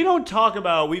 Yeah, we don't talk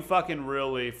about we fucking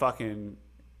really fucking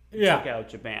took Yeah. out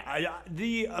Japan.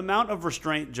 The amount of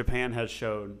restraint Japan has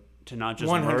showed to not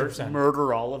just 100%.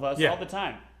 murder all of us Yeah. all the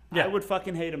time. Yeah. I would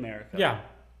fucking hate America. Yeah.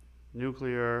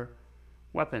 Nuclear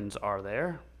weapons are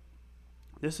there.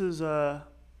 This is so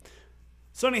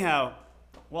anyhow,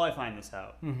 while I find this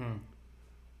out,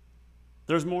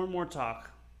 there's more and more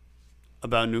talk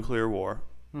about nuclear war.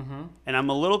 And I'm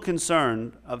a little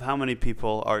concerned of how many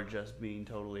people are just being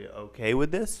totally okay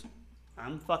with this.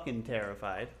 I'm fucking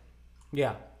terrified.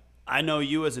 Yeah. I know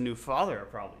you as a new father are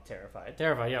probably terrified.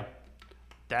 Terrified, yeah.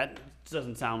 That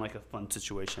doesn't sound like a fun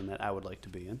situation that I would like to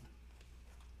be in.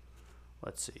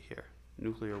 Let's see here.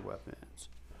 Nuclear weapons.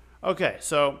 Okay,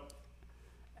 so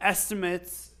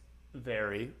estimates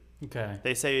vary. Okay.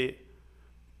 They say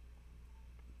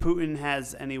Putin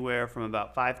has anywhere from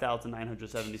about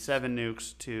 5,977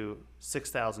 nukes to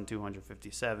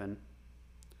 6,257.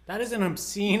 That is an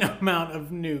obscene amount of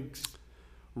nukes.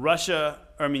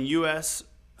 U.S.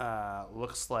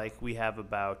 Looks like we have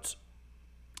about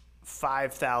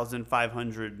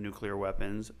 5,500 nuclear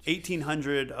weapons,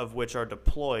 1,800 of which are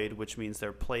deployed, which means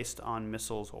they're placed on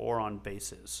missiles or on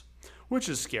bases, which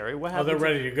is scary. What happens? They're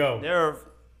ready to go.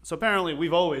 So apparently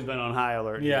we've always been on high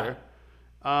alert Yeah. here.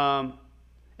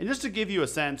 And just to give you a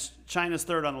sense, China's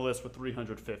third on the list with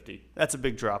 350. That's a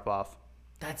big drop off.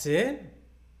 That's it?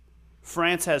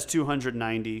 France has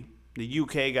 290. The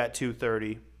UK got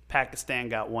 230. Pakistan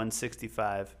got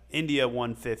 165. India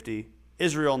 150.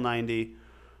 Israel 90.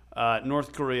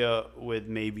 North Korea with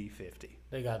maybe 50.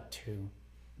 They got 2.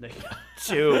 They got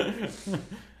 2.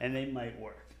 And they might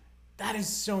work. That is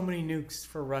so many nukes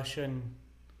for Russia and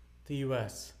the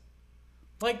U.S.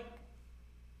 Like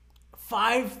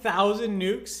 5,000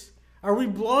 nukes? Are we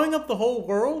blowing up the whole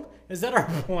world? Is that our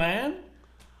plan?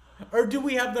 Or do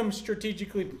we have them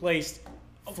strategically placed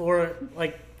for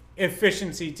like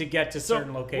efficiency to get to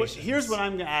certain locations? Here's what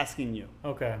I'm asking you.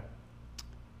 Okay.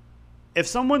 If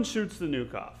someone shoots the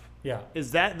nuke off, Yeah.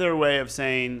 is that their way of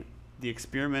saying the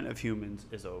experiment of humans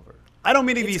is over? I don't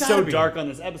mean to be It's so gotta be. dark on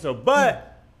this episode, but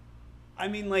I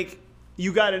mean, like,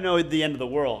 you got to know at the end of the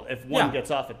world if one Yeah.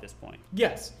 gets off at this point.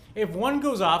 Yes. If one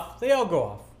goes off, they all go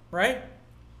off, right?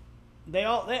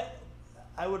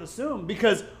 I would assume,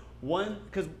 because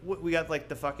we got like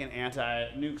the fucking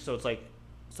anti-nuke, so it's like,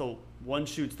 so one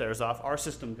shoots theirs off, our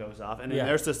system goes off, and then Yeah.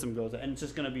 their system goes off, and it's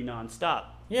just going to be nonstop.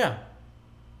 Yeah.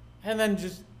 And then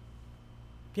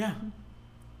yeah.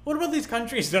 What about these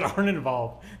countries that aren't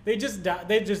involved? They just die.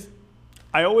 They just,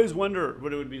 I always wonder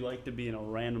what it would be like to be in a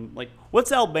random, like,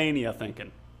 what's Albania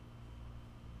thinking?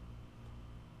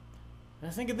 I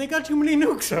think they got too many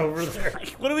nukes over there. Like,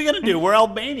 what are we going to do? We're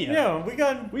Albania.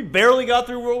 Yeah, We barely got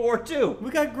through World War II. we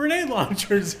got grenade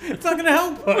launchers. It's not going to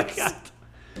help us. We got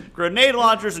grenade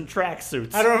launchers and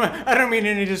tracksuits. I don't mean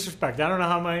any disrespect. I don't know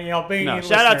how many Albanian. No,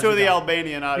 shout out listeners to we the got.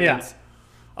 Albanian audience.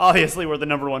 Obviously, we're the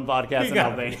 #1 podcast We in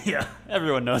got it. Albania.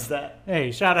 Everyone knows that.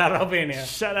 Hey, shout out Albania.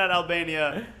 Shout out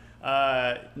Albania.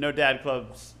 No dad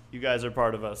clubs. You guys are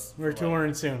part of us. We're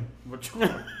touring soon. We're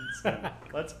touring.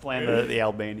 Let's plan the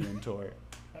Albanian tour.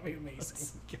 That'd be amazing.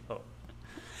 Let's go.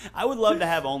 I would love to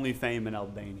have only fame in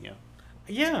Albania.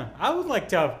 Yeah, I would like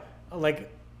to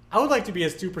I would like to be a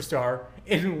superstar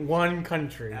in one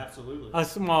country, Absolutely. a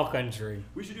small country.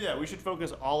 We should do that. We should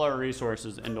focus all our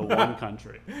resources into one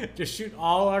country. Just shoot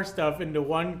all our stuff into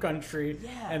one country,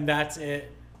 Yeah. and that's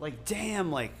it. Like,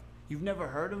 damn, like, you've never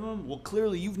heard of them? Well,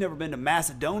 clearly you've never been to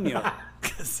Macedonia.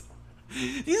 Because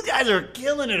these guys are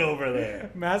killing it over there.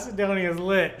 Macedonia's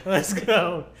lit. Let's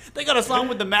go. They got a song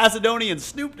with the Macedonian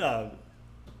Snoop Dogg.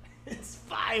 It's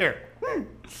fire.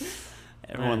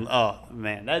 Everyone, oh,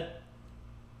 man,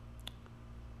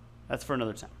 that's for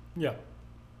another time. Yeah.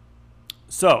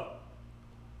 So,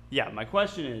 yeah, my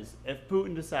question is, if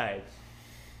Putin decides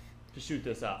to shoot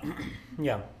this off,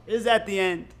 Yeah. is that the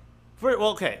end?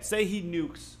 Okay, say he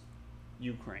nukes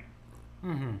Ukraine.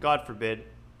 Mm-hmm. God forbid,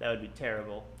 that would be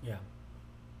terrible. Yeah.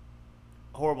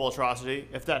 Horrible atrocity.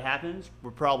 If that happens,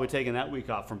 we're probably taking that week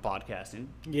off from podcasting.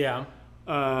 Yeah.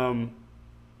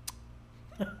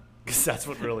 Because that's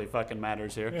what really fucking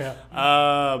matters here.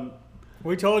 Yeah.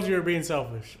 We told you you're being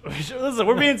selfish. Listen,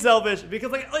 we're being selfish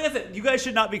because, like I said, you guys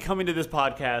should not be coming to this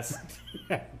podcast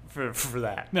for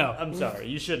that. No. I'm sorry.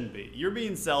 You shouldn't be. You're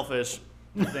being selfish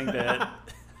to think that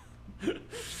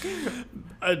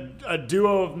a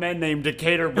duo of men named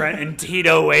Decatur Brent and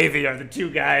Tito Wavy are the two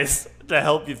guys to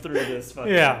help you through this.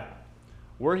 Fucking Yeah.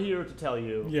 We're here to tell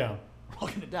you Yeah. we're all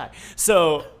going to die.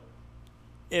 So,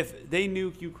 if they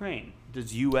nuke Ukraine,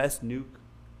 does U.S. nuke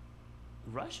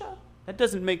Russia? That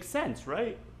doesn't make sense,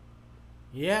 right?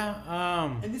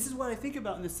 Yeah. And this is what I think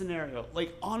about in this scenario.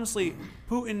 Like, honestly,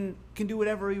 Putin can do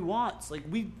whatever he wants. Like,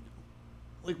 when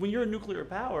you're a nuclear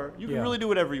power, you can Yeah. really do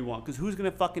whatever you want because who's going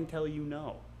to fucking tell you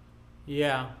no?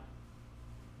 Yeah.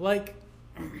 Like,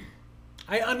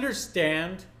 I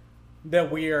understand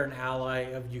that we are an ally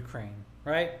of Ukraine,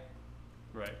 right?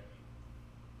 Right.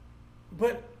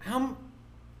 But how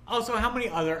many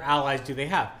other allies do they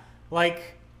have?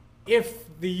 Like, if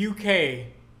the UK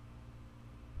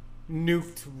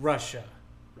nuked Russia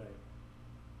Right.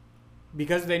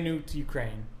 because they nuked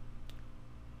Ukraine,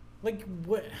 like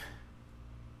what?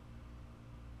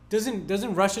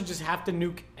 Doesn't Russia just have to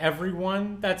nuke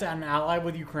everyone that's an ally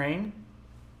with Ukraine?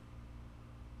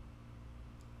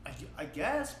 I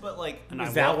guess, but like...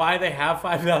 Is that why they have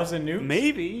 5,000 nukes?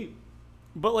 Maybe.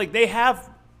 But like they have...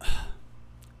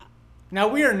 Now,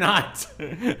 we are not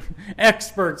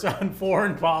experts on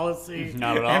foreign policy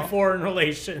Not at all. and foreign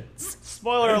relations.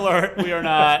 Spoiler alert: we are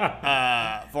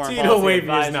not foreign Tito policy Wavy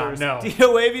is advisors. not, no.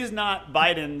 Tito Wavy is not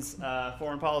Biden's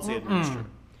foreign policy administrator.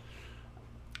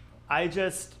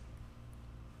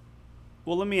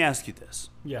 Well, let me ask you this: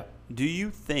 Yeah. do you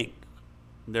think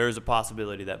there is a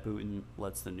possibility that Putin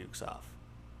lets the nukes off?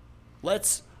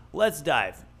 Let's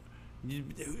dive.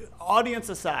 Audience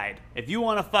aside, if you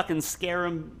want to fucking scare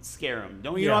them, scare them.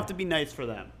 You Yeah. don't have to be nice for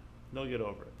them. They'll get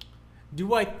over it.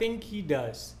 Do I think he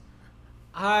does?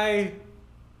 And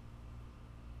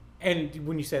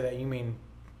when you say that, you mean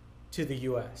to the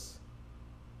U.S.?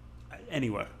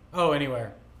 Anywhere. Oh,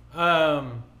 anywhere.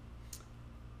 I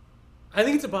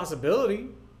think it's a possibility.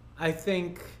 I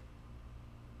think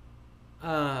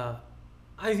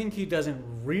he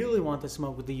doesn't really want to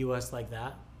smoke with the U.S. like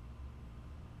that.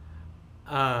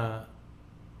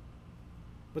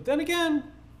 But then again,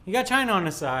 you got China on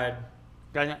his side.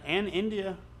 And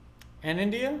India. And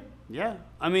India? Yeah.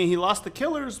 I mean, he lost the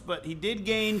killers, but he did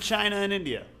gain China and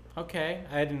India. Okay.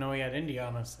 I didn't know he had India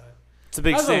on his side. It's a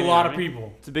big That's a standing lot army. of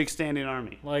people. It's a big standing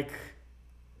army. Like,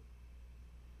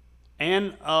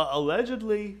 And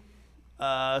allegedly,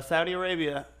 Saudi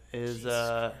Arabia has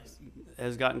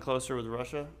gotten closer with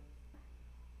Russia.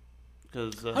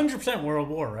 Because 100% World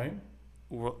War, right?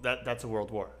 that's a world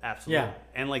war, absolutely. Yeah.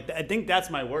 And like I think that's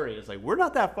my worry is like we're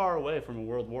not that far away from a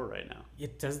world war right now.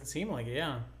 It doesn't seem like it,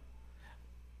 yeah.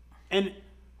 And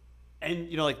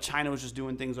you know, like China was just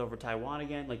doing things over Taiwan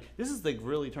again. Like this is like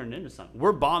really turned into something.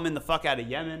 We're bombing the fuck out of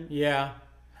Yemen. Yeah.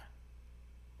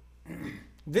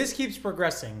 This keeps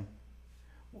progressing.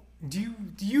 Do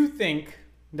you think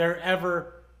there are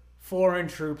ever foreign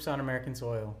troops on American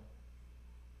soil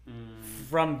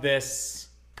from this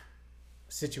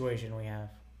situation we have?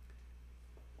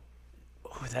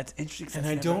 Oh, that's interesting. And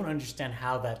I don't understand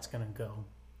how that's going to go.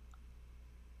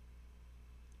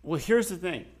 Well, here's the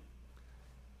thing.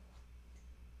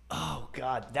 Oh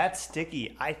God, that's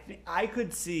sticky. I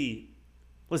could see.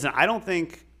 Listen, I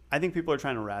think people are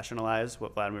trying to rationalize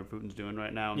what Vladimir Putin's doing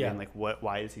right now. And Yeah. being like,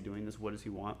 why is he doing this? What does he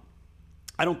want?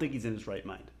 I don't think he's in his right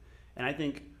mind. And I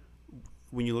think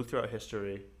when you look throughout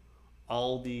history,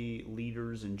 all the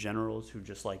leaders and generals who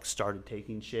just like started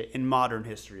taking shit in modern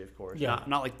history, of course, Yeah.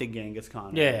 not like the Genghis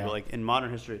Khan, Yeah. but like in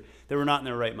modern history, they were not in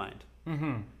their right mind.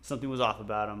 Mm-hmm. Something was off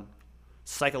about them.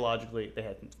 Psychologically, they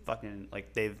had fucking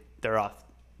like they're off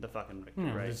the fucking right.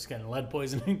 They're just getting lead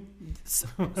poisoning.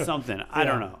 Something. I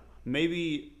don't know.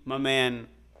 Maybe my man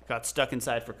got stuck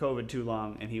inside for COVID too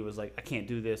long, and he was like, I can't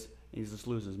do this. And he's just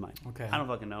losing his mind. Okay. I don't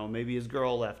fucking know. Maybe his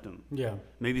girl left him. Yeah.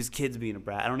 Maybe his kid's being a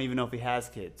brat. I don't even know if he has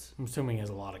kids. I'm assuming he has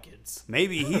a lot of kids.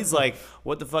 Maybe he's like,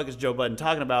 what the fuck is Joe Budden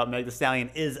talking about? Meg Thee Stallion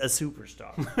is a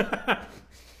superstar.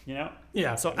 You know?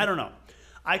 Yeah. So I don't know.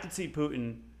 I could see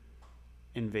Putin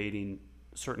invading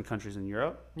certain countries in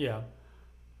Europe. Yeah.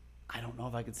 I don't know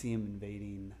if I could see him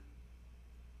invading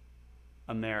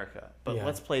America. But Yeah.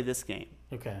 let's play this game.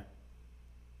 Okay.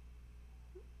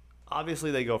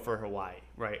 Obviously, they go for Hawaii,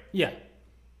 right? Yeah.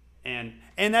 And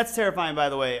that's terrifying, by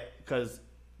the way, because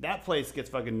that place gets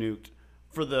fucking nuked.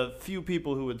 For the few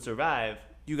people who would survive,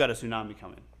 you got a tsunami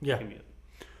coming. Yeah. Immediately.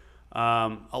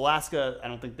 Alaska, I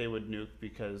don't think they would nuke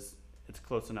because it's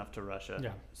close enough to Russia.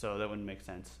 Yeah. So that wouldn't make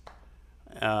sense.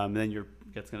 Then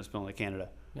it's going to spill into Canada.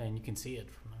 Yeah, and you can see it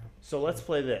from there. So let's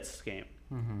play this game.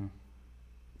 Mm-hmm.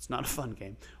 It's not a fun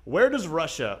game. Where does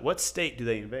Russia, what state do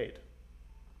they invade?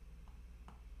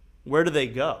 Where do they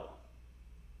go?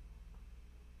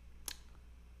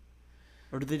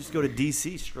 Or do they just go to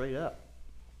D.C. straight up?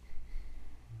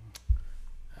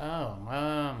 Oh,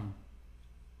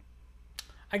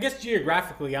 I guess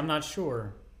geographically, I'm not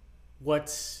sure.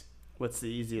 What's the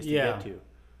easiest Yeah. to get to?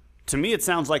 To me, it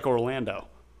sounds like Orlando.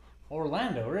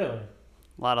 Orlando, really?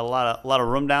 A lot of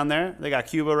room down there. They got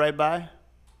Cuba right by.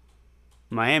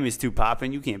 Miami's too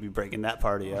popping. You can't be breaking that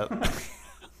party up.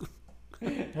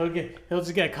 He'll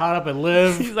just get caught up and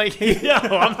live. He's like,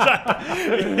 I'm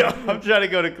trying to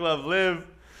go to Club Live.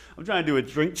 I'm trying to do a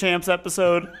Drink Champs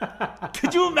episode.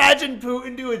 Could you imagine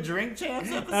Putin do a Drink Champs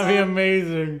episode? That'd be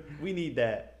amazing. We need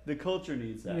that. The culture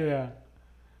needs that. Yeah.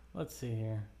 Let's see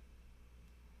here.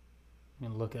 I'm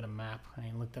gonna look at a map. I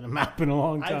ain't looked at a map in a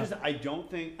long time. I don't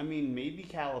think. I mean, maybe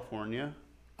California.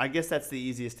 I guess that's the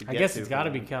easiest to get I to. guess it's got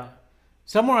to be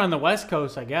somewhere on the West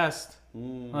Coast. I guess.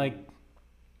 Mm. Like,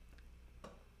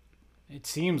 it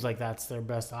seems like that's their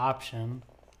best option.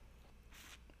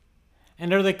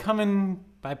 And are they coming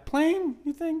by plane?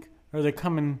 You think? Or are they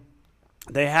coming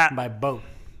They have by boat?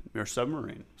 or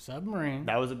submarine. Submarine.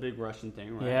 That was a big Russian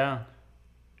thing, right? Yeah.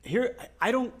 Here,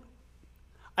 I don't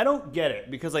get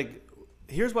it because like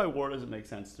here's why war doesn't make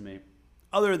sense to me.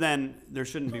 Other than there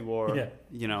shouldn't be war, Yeah.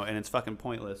 you know, and it's fucking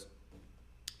pointless.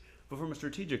 But from a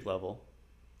strategic level,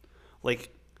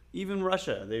 like even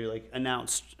Russia, they like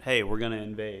announced, "Hey, we're gonna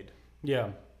invade."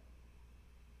 Yeah.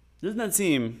 Doesn't that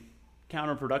seem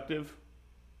counterproductive?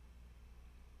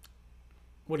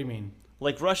 What do you mean?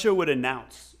 Like Russia would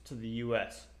announce to the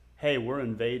U.S., "Hey, we're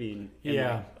invading in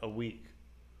Yeah. like a week."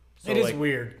 So It is like,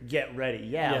 weird. get ready.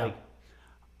 Yeah. Yeah. Like,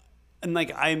 and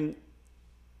like I'm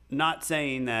not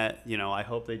saying that, you know, I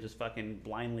hope they just fucking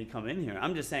blindly come in here.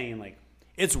 I'm just saying like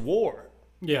it's war.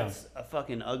 Yeah. It's a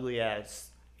fucking ugly ass.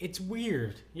 It's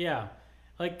weird. Yeah.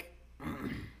 Like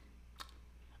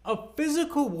a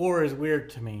physical war is weird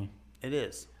to me. It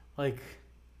is. Like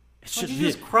It should should you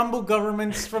be. just crumble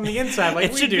governments from the inside like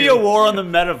It we should do. be a war on the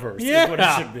metaverse. Is what it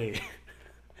Yeah. should be.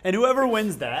 And whoever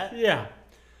wins that, Yeah.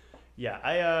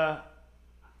 yeah,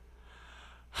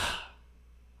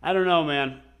 I don't know,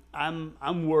 man.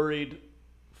 I'm worried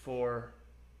for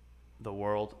the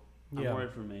world. I'm Yeah.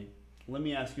 worried for me. Let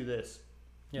me ask you this: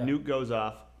 Yeah. nuke goes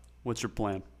off. What's your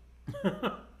plan?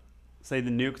 Say the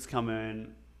nuke's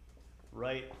coming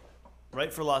right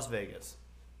for Las Vegas.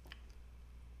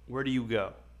 Where do you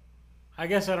go? I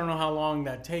guess I don't know how long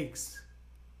that takes.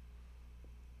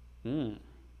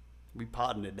 We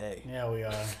podding today. Yeah, we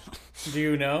are. Do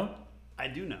you know? I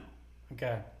do know.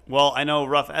 Okay. Well, I know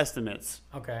rough estimates.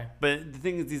 Okay. But the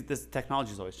thing is, this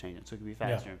technology is always changing, so it can be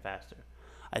faster Yeah. and faster.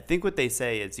 I think what they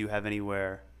say is you have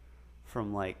anywhere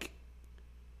from like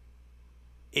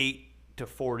 8 to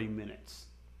 40 minutes.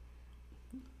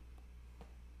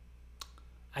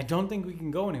 I don't think we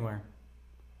can go anywhere.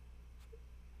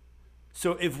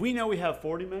 So if we know we have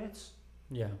 40 minutes,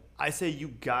 Yeah. I say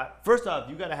first off,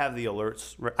 you got to have the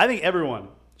alerts. I think everyone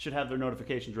should have their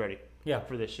notifications ready Yeah.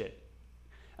 for this shit.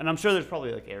 And I'm sure there's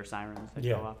probably like air sirens that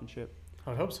Yeah. go off and shit.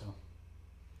 I would hope so.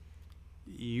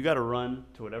 You got to run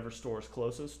to whatever store is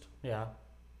closest, Yeah.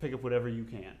 pick up whatever you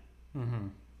can, Mm-hmm.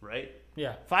 right?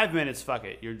 Yeah. 5 minutes, fuck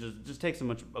it. You're just take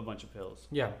a bunch of pills.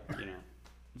 Yeah. You know,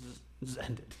 just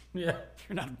end it. Yeah.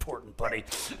 You're not important, buddy.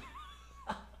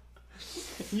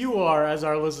 You are, as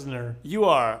our listener. You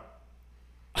are,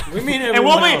 We mean and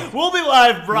everyone else. we'll be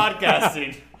live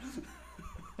broadcasting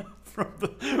from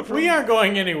We aren't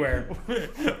going anywhere.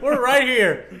 We're right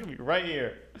here. right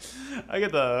here. I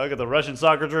get the Russian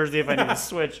soccer jersey if I need to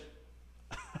switch.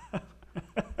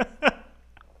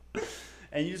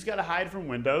 And you just gotta hide from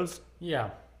windows Yeah.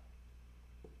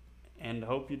 and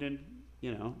hope you didn't,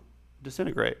 you know,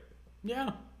 disintegrate.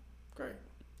 Yeah. Great.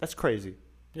 That's crazy.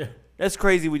 Yeah. That's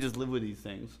crazy. We just live with these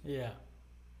things. Yeah.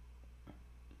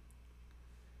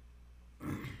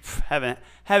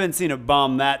 Haven't seen a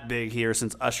bomb that big here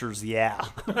since Usher's "Yeah."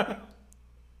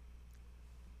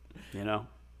 You know.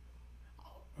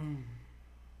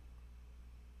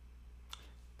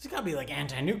 There's gotta be like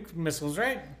anti-nuke missiles,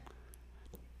 right?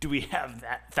 Do we have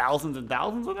that thousands and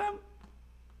thousands of them?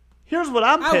 Here's what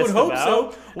I'm pissed I would hope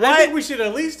about. so. Why? I think we should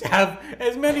at least have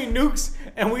as many nukes,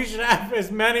 and we should have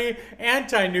as many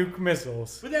anti-nuke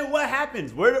missiles. But then what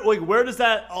happens? Where does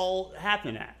that all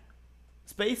happen at?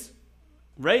 Space,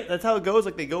 right? That's how it goes.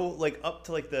 Like they go like up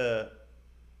to like the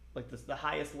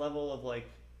highest level of like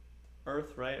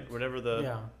Earth, right? Whatever the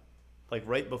Yeah. like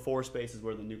right before space is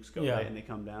where the nukes go, Yeah. right? And they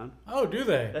come down. Oh, do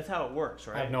they? That's how it works,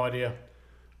 right? I have no idea.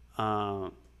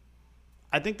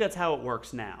 I think that's how it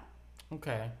works now.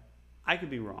 Okay. I could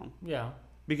be wrong Yeah.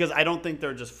 because I don't think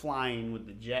they're just flying with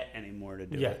the jet anymore to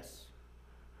do it. Yes.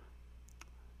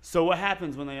 So what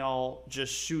happens when they all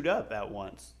just shoot up at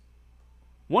once?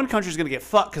 One country's gonna get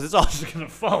fucked because it's all just gonna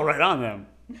fall right on them.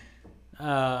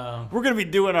 We're gonna be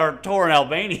doing our tour in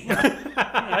Albania.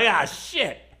 Like, ah,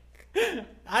 shit.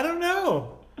 I don't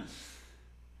know.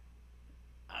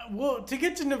 Well, to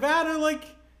get to Nevada, like,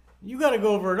 you got to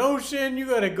go over an ocean. You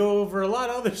got to go over a lot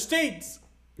of other states.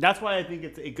 That's why I think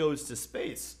it goes to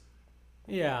space.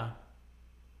 Yeah.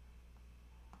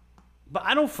 But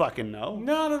I don't fucking know.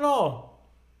 Not at all.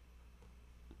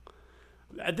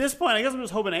 At this point, I guess I'm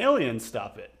just hoping aliens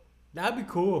stop it. That'd be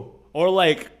cool. Or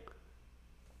like,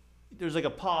 there's like a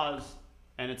pause,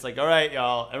 and it's like, all right,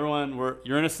 y'all, everyone,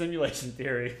 you're in a simulation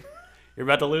theory. You're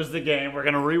about to lose the game. We're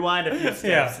gonna rewind a few steps.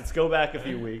 Yeah. Let's go back a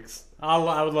few weeks. I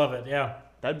would love it. Yeah.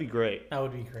 That'd be great. That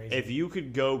would be crazy. If you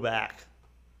could go back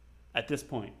at this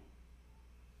point,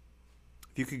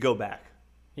 if you could go back,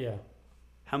 yeah.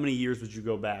 how many years would you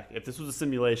go back? If this was a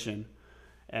simulation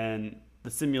and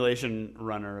the simulation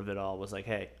runner of it all was like,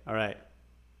 hey, all right,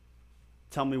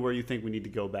 tell me where you think we need to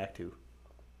go back to.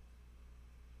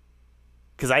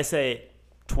 Because I say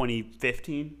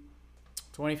 2015.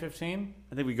 2015?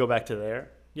 I think we go back to there.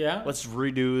 Yeah. Let's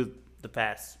redo the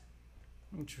past.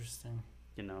 Interesting.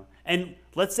 you know. And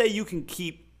let's say you can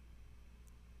keep,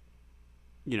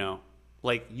 you know,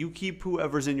 like you keep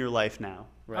whoever's in your life now,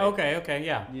 right? Okay,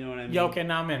 yeah. You know what I mean? Yeah, okay,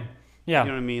 now I'm in. Yeah. You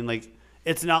know what I mean? Like,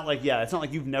 it's not like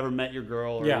you've never met your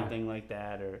girl or anything like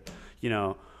that, or, you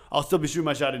know, I'll still be shooting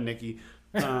my shot at Nikki.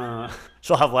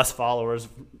 She'll have less followers.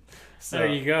 So there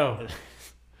you go.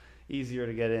 Easier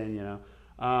to get in, you know.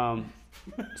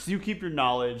 So you keep your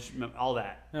knowledge, all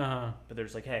that. Uh-huh. But they're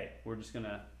just like, hey, we're just going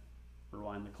to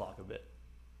rewind the clock a bit.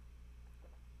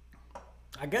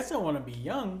 I guess I want to be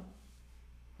young.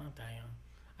 Not that young.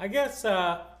 I guess,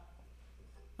 let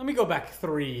me go back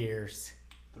 3 years.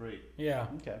 3. Yeah.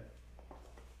 Okay.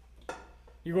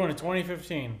 You're going to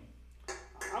 2015.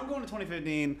 I'm going to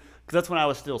 2015 because that's when I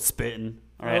was still spitting.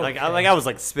 All right, Okay. I was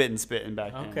like spitting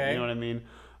back then. Okay. You know what I mean?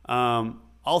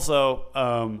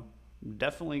 Also,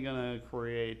 definitely gonna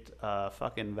create a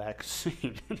fucking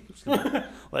vaccine.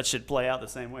 Let shit play out the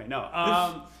same way. No.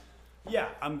 Yeah,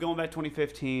 I'm going back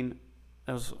 2015.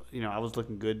 I was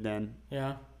looking good then.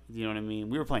 Yeah. You know what I mean?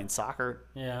 We were playing soccer.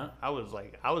 Yeah. I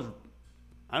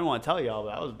don't want to tell y'all,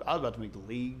 but I was about to make the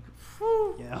league.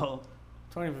 You know.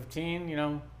 2015, you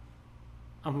know,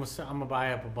 I'm gonna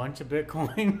buy up a bunch of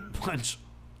Bitcoin.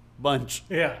 Bunch.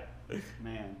 Yeah.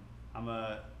 Man, I'm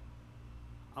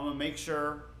gonna make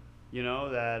sure, you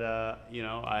know, that you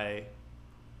know, I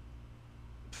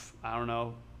don't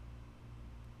know,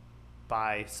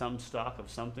 buy some stock of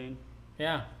something.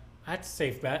 Yeah. That's a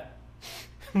safe bet.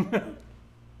 Do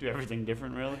everything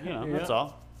different, really. You know, that's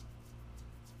all.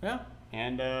 Yeah.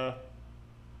 And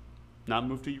not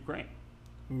move to Ukraine.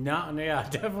 Yeah,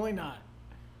 definitely not.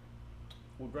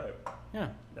 Well, great.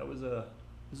 Yeah. This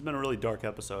has been a really dark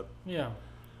episode. Yeah.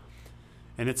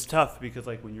 And it's tough because,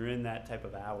 like, when you're in that type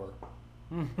of hour,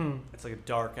 it's like a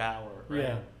dark hour, right?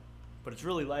 Yeah. But it's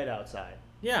really light outside.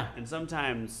 Yeah. And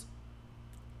sometimes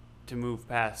to move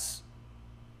past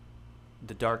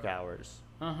the dark hours,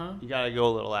 you gotta go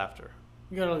a little after.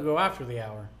 You gotta go after the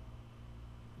hour.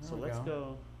 So let's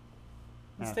go.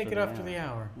 Let's take it after the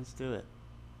hour. Let's do it.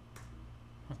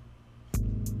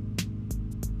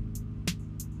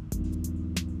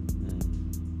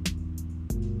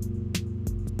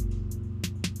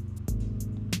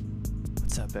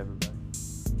 What's up, everybody?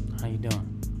 How you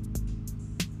doing?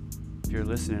 If you're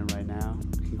listening right now,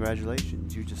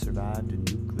 congratulations. You just survived a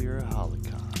nuclear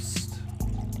holocaust.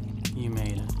 You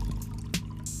made it.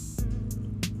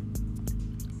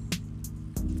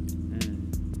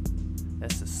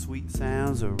 That's the sweet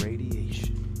sounds of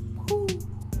radiation. Woo.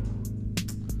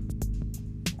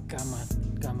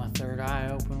 Got my third eye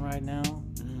open right now.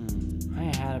 I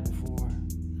ain't had it before.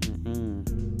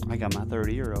 I got my third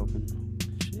ear open.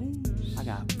 Jeez. I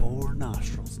got 4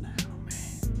 nostrils now.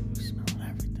 Man, you smelling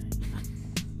everything.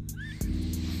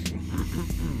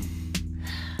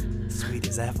 Sweet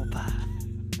as apple pie.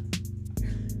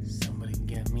 Somebody can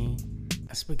get me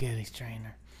a spaghetti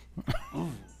strainer.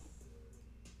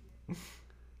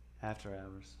 After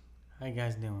hours. How you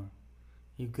guys doing?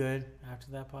 You good after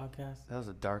that podcast? That was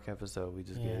a dark episode we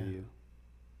just Yeah. gave you.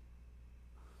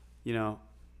 You know,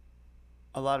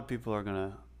 a lot of people are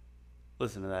going to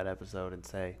listen to that episode and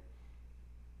say,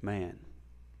 man,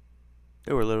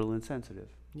 they were a little insensitive.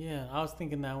 Yeah, I was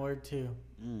thinking that word too.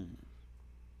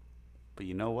 But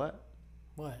you know what?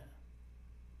 What?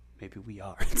 Maybe we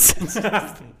are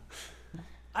insensitive.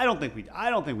 I don't think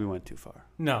we went too far.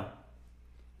 No.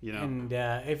 You know, And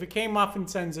if it came off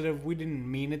insensitive, we didn't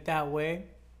mean it that way.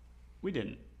 we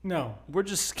didn't. No. We're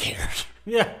just scared.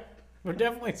 Yeah, we're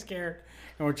definitely scared.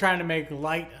 And we're trying to make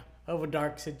light of a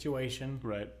dark situation.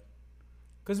 Right.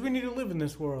 Because we need to live in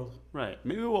this world. Right.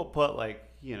 Maybe we'll put, like,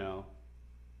 you know,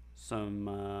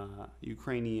 some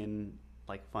Ukrainian,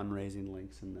 like, fundraising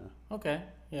links in the Okay,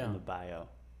 yeah. in the bio.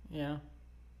 Yeah.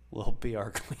 Little PR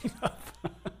cleanup.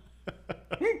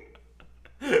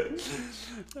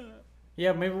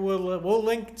 Yeah, maybe we'll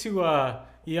link to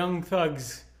Young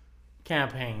Thug's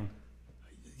campaign.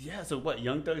 Yeah, so what?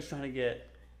 Young Thug's trying to get...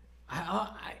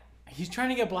 He's trying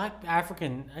to get black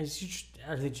African.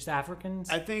 Are they just Africans?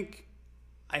 I think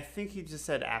he just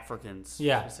said Africans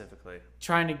specifically.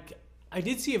 I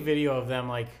did see a video of them,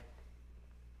 like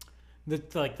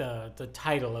the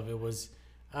title of it was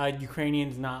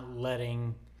Ukrainians not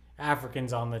letting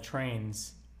Africans on the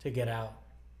trains to get out,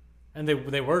 and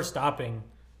they were stopping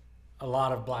a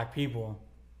lot of black people.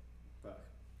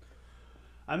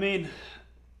 I mean,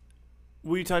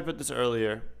 we talked about this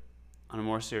earlier. On a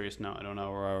more serious note, I don't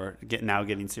know where we're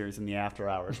getting serious in the after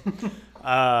hours.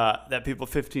 That people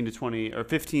 15 to 20 or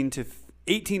 18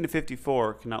 to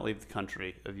 54 cannot leave the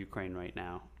country of Ukraine right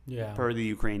now. Yeah. Per the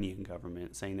Ukrainian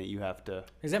government, saying that you have to.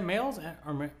 Is that males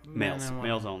or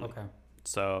Males only. Okay.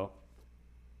 So,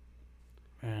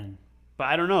 And But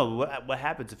I don't know what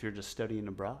happens if you're just studying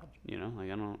abroad. You know,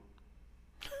 like I don't.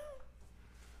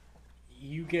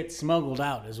 you get smuggled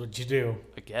out, is what you do.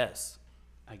 I guess.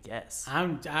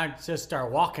 I just start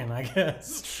walking, I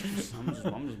guess. I'm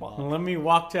just walking. Let me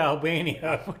walk to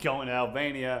Albania. I'm going to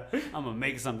Albania. I'm gonna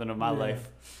make something of my life.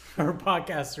 Our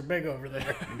podcasts are big over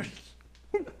there.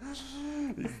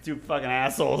 These two fucking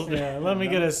assholes. Yeah, let me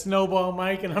get a snowball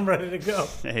mic and I'm ready to go.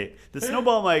 Hey, the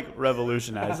snowball mic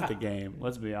revolutionized the game.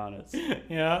 Let's be honest.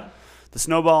 Yeah. The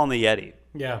snowball and the Yeti.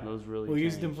 Yeah. Those really. We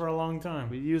used them changed. for a long time.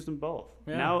 We used them both.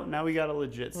 Yeah. Now we got a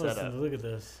legit setup. Listen, look at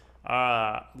this.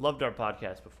 Loved our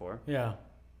podcast before. Yeah.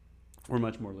 We're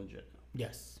much more legit.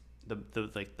 Yes. The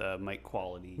like the mic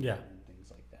quality. Yeah. And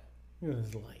things like that. Look at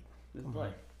this light. This is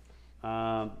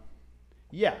light.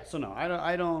 Yeah. So no,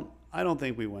 I don't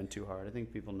think we went too hard. I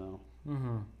think people know.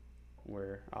 Mm-hmm.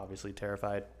 We're obviously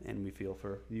terrified, and we feel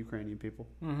for the Ukrainian people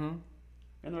Mm-hmm.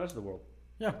 and the rest of the world.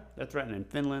 Yeah. They're threatening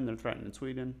Finland. They're threatening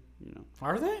Sweden. You know.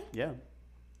 Are they? Yeah.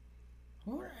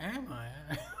 Where am I?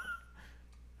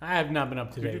 I have not been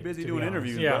up to date. You're too busy to doing be honest.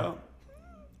 interviews, Yeah. bro.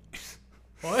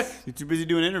 What? You're too busy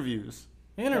doing interviews.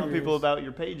 Telling Interviews? people about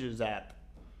your Pages app.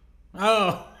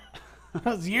 Oh. That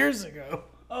was years ago.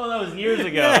 Oh, that was years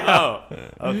ago.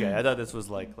 Oh, okay. I thought this was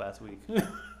like last week.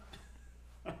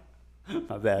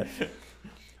 My bad.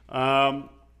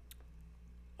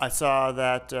 I saw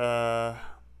that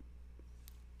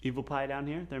Evil Pie down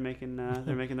here. They're making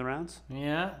the rounds.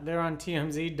 Yeah, they're on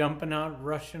TMZ dumping out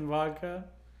Russian vodka,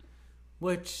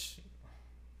 which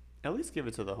At least give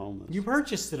it to the homeless. you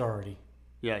purchased it already.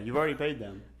 Yeah, you've already paid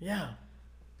them. Yeah.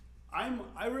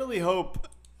 I really hope,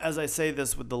 as I say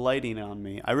this with the lighting on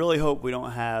me, I really hope we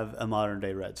don't have a modern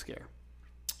day Red Scare.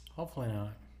 Hopefully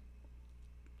not.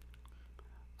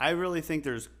 I really think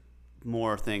there's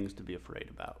more things to be afraid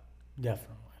about.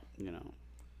 Definitely. You know,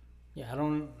 Yeah,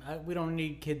 we don't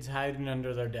need kids hiding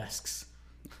under their desks.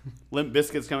 Limp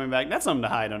Bizkit's coming back. That's something to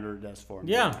hide under a desk for.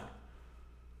 Yeah.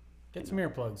 Get some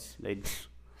earplugs. They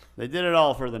did it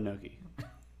all for the Nookie.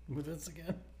 With this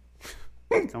again.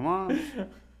 Come on,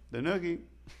 the Nookie.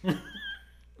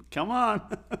 Come on.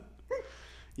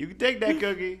 You can take that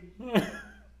cookie.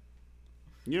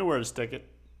 You know where to stick it.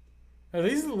 Are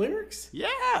these the lyrics?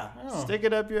 Yeah. Oh. Stick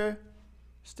it up here.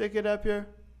 Stick it up here.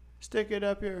 Stick it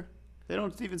up here. They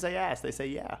don't even say ass. They say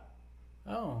yeah.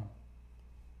 Oh.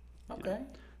 Okay.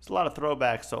 There's a lot of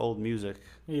throwbacks to old music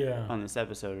Yeah. on this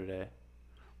episode today.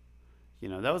 You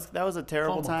know, that was a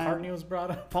terrible Paul time. McCartney was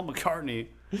brought up. Paul McCartney.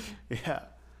 Yeah.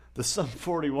 The Sum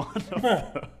 41.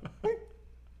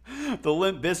 The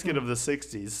Limp Bizkit of the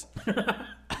 60s.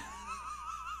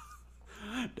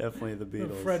 Definitely the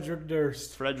Beatles. Frederick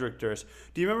Durst. Frederick Durst.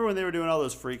 Do you remember when they were doing all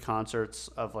those free concerts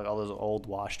of like all those old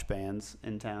washed bands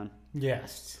in town?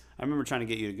 Yes. I remember trying to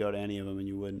get you to go to any of them and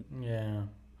you wouldn't. Yeah.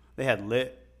 They had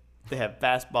Lit. They had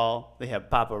Fastball. They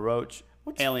had Papa Roach.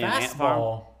 What's Alien Ant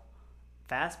Farm. fastball?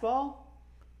 Fastball?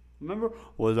 Remember?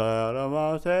 Was out of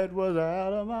my head, was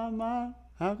out of my mind.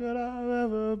 How could I have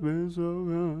ever been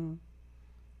so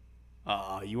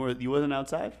gone? You wasn't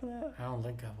outside for that? I don't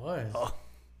think I was. Oh.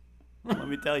 Let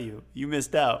me tell you, you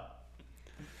missed out.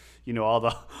 You know,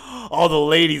 all the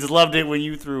ladies loved it when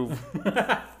you threw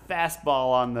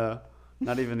Fastball on the,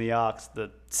 not even the aux, the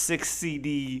 6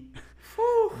 CD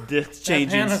disc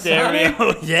changing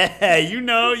stereo. Yeah, you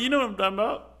know what I'm talking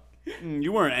about.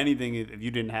 You weren't anything if you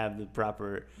didn't have the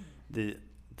proper the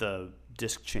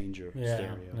disc changer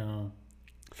stereo. No.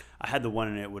 I had the one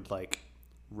and it would like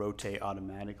rotate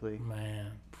automatically,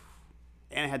 Man.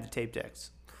 and it had the tape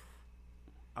decks.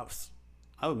 I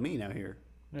was mean out here.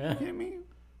 Yeah. You kidding me?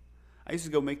 I used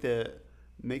to go make the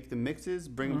mixes,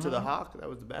 bring them to the Hawk. That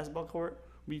was the basketball court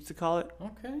we used to call it.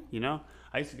 Okay. You know,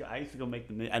 I used to go make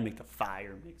I'd make the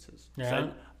fire mixes. Yeah.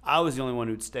 So I was the only one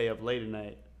who'd stay up late at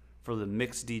night for the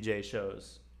mixed DJ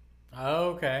shows. Oh,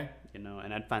 okay. You know,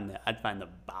 and I'd find the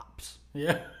bops.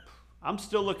 Yeah. I'm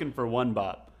still looking for one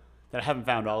bop that I haven't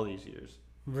found all these years.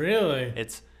 Really?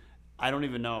 I don't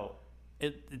even know.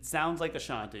 It sounds like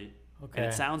Ashanti. Okay.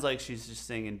 And it sounds like she's just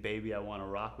singing "Baby, I Want to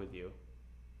Rock with You."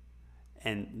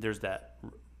 And there's that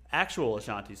actual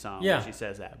Ashanti song where she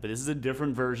says that, but this is a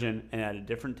different version and at a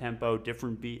different tempo,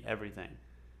 different beat, everything.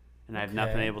 And I have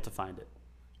not been able to find it.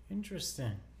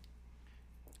 Interesting.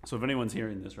 So if anyone's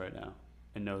hearing this right now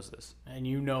and knows this, And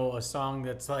you know a song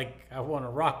that's like, I want to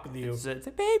rock with you. it's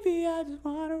 "Baby, I just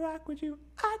want to rock with you.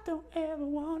 I don't ever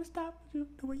want to stop with you.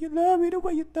 The way you love me, the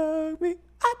way you thug me.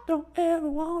 I don't ever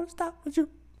want to stop with you."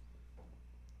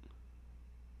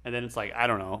 And then it's like, I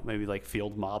don't know, maybe like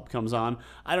Field Mob comes on.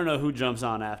 I don't know who jumps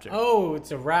on after. Oh,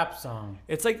 it's a rap song.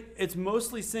 It's like, it's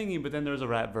mostly singing, but then there's a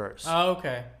rap verse. Oh,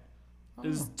 okay. It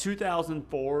was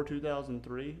 2004,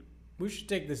 2003. We should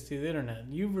take this to the internet.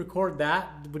 You record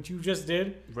that, what you just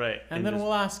did, Right. and then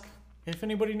we'll ask if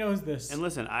anybody knows this. And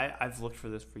listen, I've looked for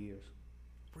this for years.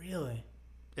 Really?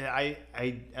 Yeah,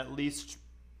 I at least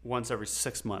once every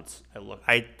 6 months I look.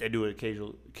 I do an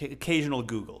occasional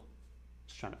Google.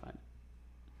 Just trying to find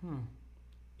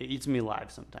it. It eats me alive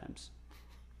sometimes.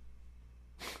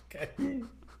 Okay.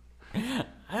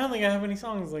 I don't think I have any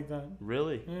songs like that.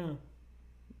 Really? Yeah.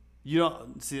 You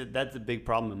don't see that's a big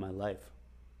problem in my life.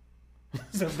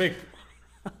 It's a big.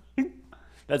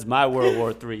 That's my World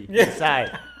War III Yeah.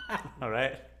 inside. All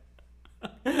right.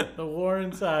 The war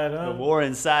inside, huh? The war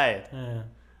inside.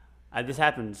 Yeah. This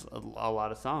happens a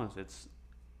lot of songs. It's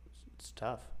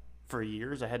tough. For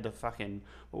years, I had to fucking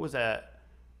what was that?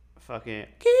 Fucking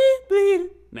keep bleeding.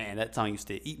 Man, that song used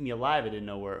to eat me alive. I didn't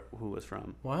know who it was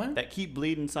from. What? That Keep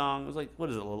Bleeding song. It was like what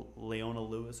is it, Leona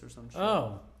Lewis or some shit?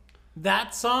 Oh,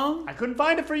 that song? I couldn't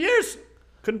find it for years.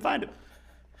 Couldn't find it.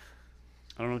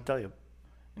 I don't know what to tell you.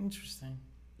 Interesting.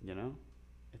 You know,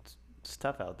 it's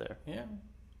tough out there. Yeah.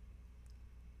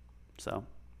 So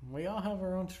We all have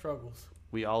our own struggles.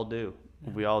 we all do.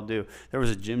 Yeah. We all do. There was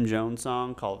a Jim Jones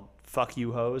song called "Fuck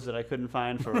You Hoes" that I couldn't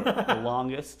find for the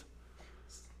longest.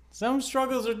 Some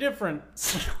struggles are different.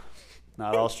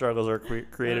 Not all struggles are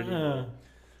created equal. Uh,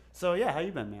 So yeah, how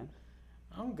you been, man?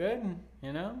 I'm good,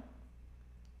 you know?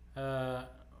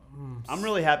 I'm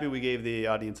really happy we gave the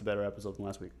audience a better episode than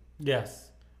last week. Yes.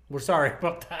 We're sorry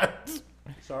about that.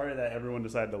 Sorry that everyone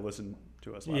decided to listen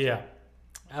to us last week.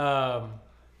 Yeah.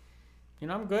 You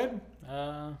know, I'm good.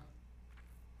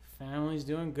 Family's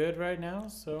doing good right now,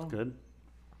 so Good.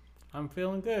 I'm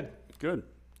feeling good. Good.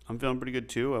 I'm feeling pretty good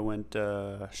too. I went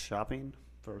shopping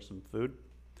for some food,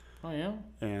 Oh yeah.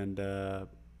 and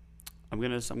I'm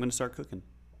gonna start cooking.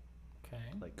 Okay.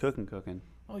 Like cooking.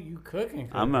 Oh, you cooking?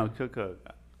 I'm a cook.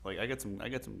 Like I got some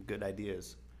good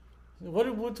ideas.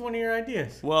 What's one of your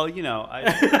ideas? Well, you know,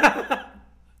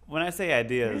 when I say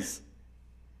ideas,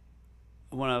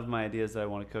 one of my ideas that I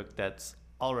want to cook that's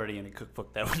already in a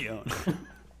cookbook that we own.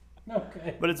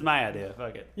 Okay. But it's my idea.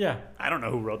 Fuck it. Yeah. I don't know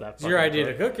who wrote that. It's your fucking idea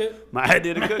to book. cook it. My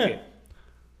idea to cook it.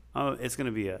 Oh, it's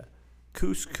gonna be a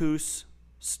couscous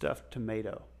stuffed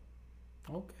tomato.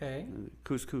 Okay.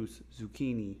 Couscous,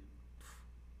 zucchini,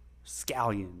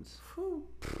 scallions. Whew.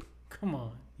 Come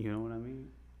on. You know what I mean?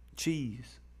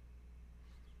 Cheese.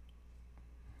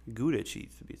 Gouda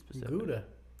cheese to be specific. Gouda.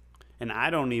 And I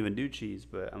don't even do cheese,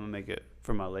 but I'm gonna make it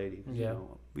for my lady. You Yeah.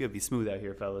 know, we gotta be smooth out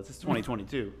here, fellas. It's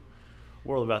 2022.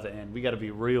 World about to end. We gotta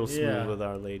be real smooth Yeah. with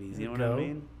our ladies. You know what Go. I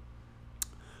mean?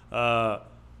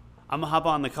 I'm gonna hop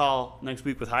on the call next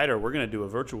week with Hyder. We're gonna do a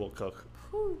virtual cook.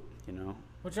 Whew. You know,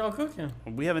 What y'all cooking?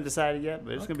 we haven't decided yet,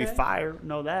 but it's gonna be Okay. fire.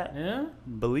 Know that? Yeah.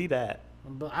 Believe that.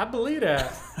 I believe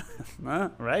that.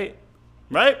 Right?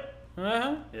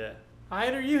 Uh-huh. Yeah.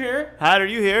 Hyde, are you here? Hyder,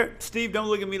 you here? Steve, don't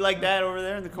look at me like that over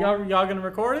there in the corner. Y'all gonna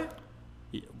record it?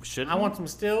 Yeah, should I want some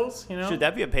stills, you know? Should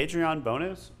that be a Patreon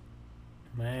bonus?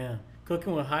 Man,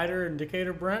 cooking with Hyder and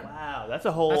Decatur Brent. Wow, that's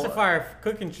a whole. That's a fire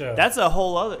cooking show. That's a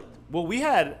whole other. Well, we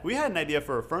had an idea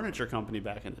for a furniture company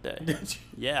back in the day.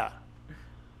 Yeah,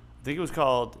 I think it was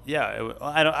called. Yeah,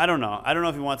 I don't know. I don't know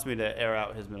if he wants me to air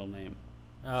out his middle name,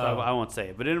 so I won't say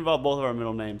it. But it involved both of our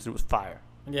middle names, and it was fire.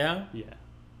 Yeah. Yeah.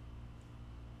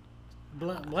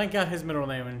 Blank out his middle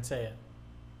name and say it.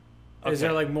 Okay. Is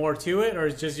there like more to it, or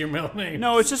is it just your middle name?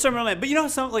 No, it's just our middle name. But you know,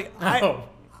 some like Oh.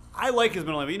 I like his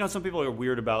middle name. But you know, some people are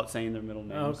weird about saying their middle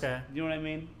names. Okay. You know what I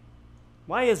mean?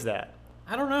 Why is that?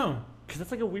 I don't know. Because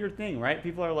that's like a weird thing, right?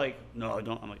 People are like, no, I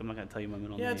don't. I'm not gonna tell you my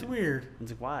middle name. Yeah, it's weird.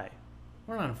 It's like, why?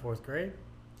 We're not in 4th grade.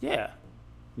 Yeah.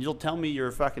 You'll tell me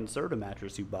your fucking Serta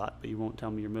mattress you bought, but you won't tell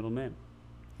me your middle name.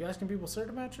 You asking people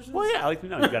Serta mattresses? Well, yeah, I like to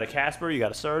know. You got a Casper, you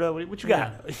got a Serta. What you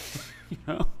got? You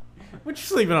know, What you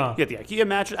sleeping on? you got the IKEA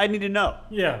mattress. I need to know.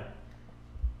 Yeah.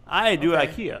 I do Okay.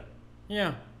 IKEA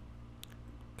Yeah.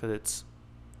 because it's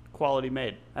quality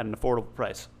made at an affordable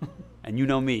price, and you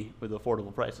know me with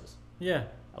affordable prices. Yeah.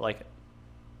 I like it.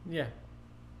 Yeah.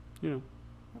 You know,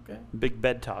 Okay. big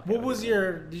bed talk. What out was here.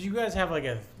 your? Did you guys have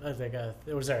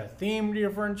was there a theme to your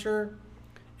furniture?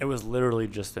 It was literally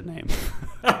just a name.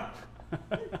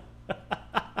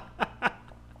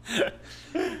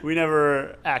 We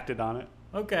never acted on it.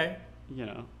 Okay. You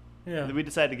know. Yeah. We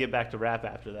decided to get back to rap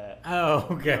after that. Oh,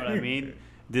 okay. You know what I mean?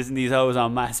 Disney's hoes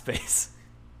on MySpace.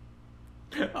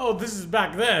 Oh, this is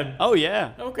back then. Oh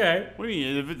yeah. Okay. What do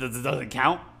you mean? It doesn't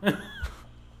count.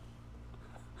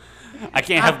 I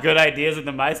can't have good ideas at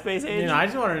the MySpace age. You know, I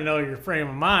just wanted to know your frame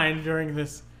of mind during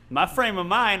this My frame of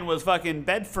mind was fucking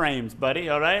bed frames, buddy,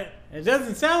 all right? It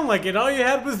doesn't sound like it. All you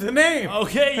had was the name.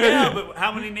 Okay, yeah, but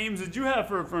how many names did you have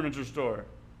for a furniture store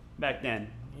back then?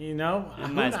 You know,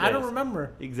 In I MySpace. don't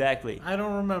remember. Exactly. I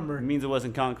don't It remember. means it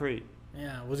wasn't concrete.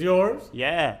 Yeah, was yours?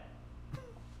 Yeah.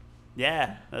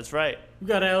 Yeah, that's right. You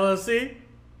got an LLC?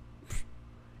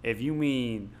 If you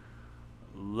mean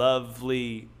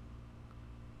lovelier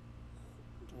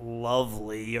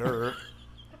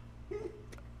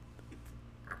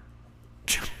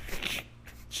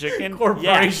chicken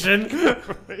Corporation. Yeah.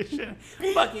 Corporation.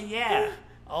 Fucking yeah,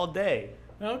 all day.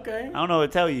 Okay. I don't know what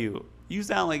to tell you. You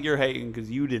sound like you're hating because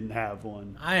you didn't have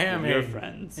one. I am with your hating,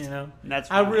 friends. You know, And that's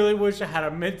I fine. really wish I had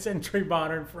a mid-century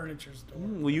modern furniture store.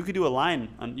 Well, you could do a line.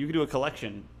 You could do a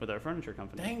collection with our furniture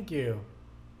company. Thank you.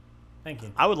 Thank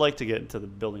you. I would like to get into the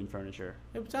building furniture.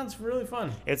 It sounds really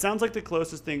fun. It sounds like the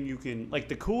closest thing you can, like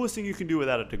the coolest thing you can do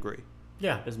without a degree,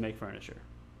 Yeah. is make furniture.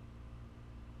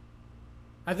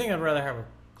 I think I'd rather have a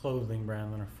clothing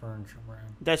brand than a furniture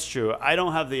brand. That's true. I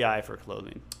don't have the eye for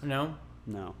clothing. No?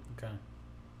 No. Okay.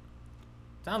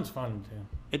 Sounds fun, too.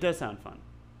 It does sound fun.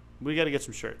 We got to get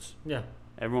some shirts. Yeah.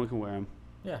 Everyone can wear them.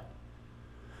 Yeah.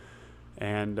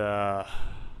 And,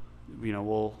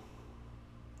 we'll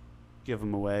give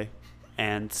them away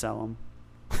and sell them.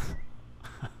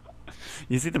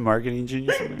 You see the marketing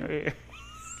genius right here?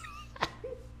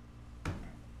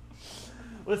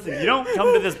 Listen, you don't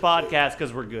come to this podcast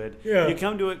because we're good. Yeah. You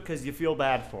come to it because you feel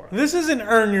bad for us. This isn't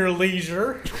Earn Your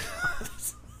Leisure.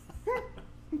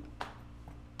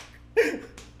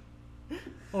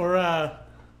 Or,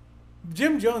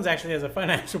 Jim Jones actually has a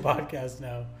financial podcast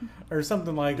now. Or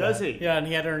something like that. Does he? Yeah, and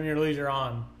he had Earn Your Leisure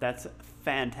on. That's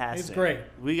fantastic. It's great.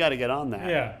 We got to get on that.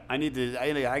 Yeah.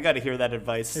 I got to hear that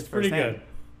advice. It's pretty firsthand.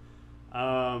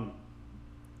 I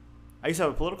used to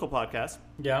have a political podcast.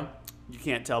 good. Yeah. You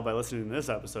can't tell by listening to this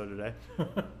episode today.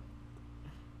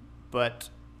 But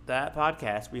that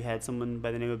podcast, we had someone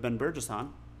by the name of Ben Burgess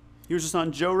on. He was just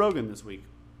on Joe Rogan this week.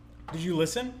 Did you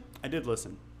listen? I did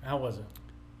listen. How was it?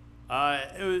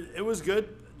 It was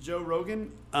good. Joe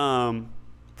Rogan,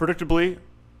 predictably,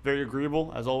 very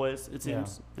agreeable as always. It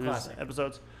seems in his classic.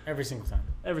 episodes. Every single time.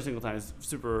 Every single time is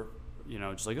super,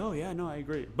 just like, oh yeah, no, I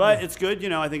agree. But it's good.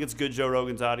 I think it's good. Joe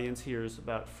Rogan's audience hears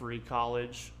about free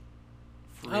college,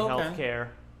 free Oh, okay.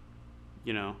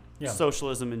 healthcare, Yeah.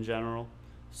 socialism in general.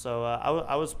 So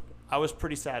I was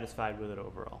pretty satisfied with it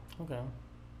overall. Okay.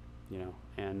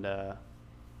 And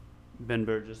Ben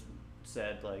Burgess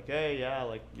said like, hey, yeah,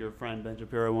 like your friend Ben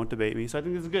Shapiro won't debate me. So I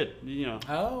think this is good.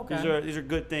 Oh, okay. These are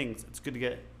good things. It's good to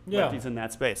get Yeah. lefties in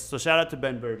that space. So shout out to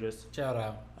Ben Burgess. Shout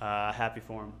out. Happy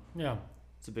for him. Yeah.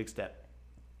 It's a big step.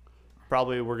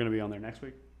 Probably we're going to be on there next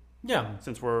week Yeah.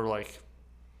 since we're like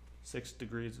 6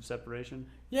 degrees of separation.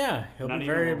 Yeah. He'll Not be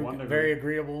even very, 1 degree. very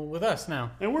agreeable with us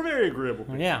now. And we're very agreeable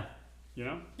people, Yeah.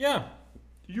 Yeah.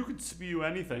 You could spew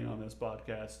anything on this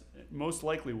podcast. Most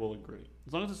likely we'll agree.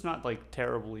 As long as it's not like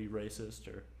terribly racist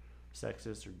or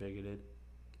sexist or bigoted,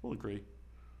 we'll agree.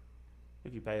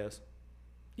 If you pay us.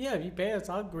 Yeah, if you pay us,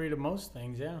 I'll agree to most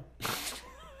things, yeah.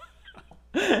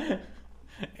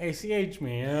 ACH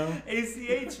me,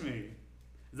 ACH me.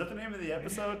 Is that the name of the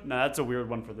episode? No, that's a weird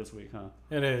one for this week, huh?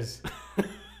 It is.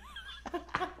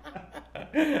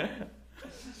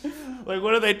 Like,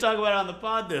 what do they talk about on the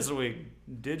pod this week?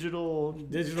 Digital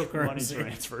currency. money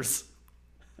transfers.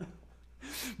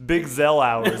 Big Zelle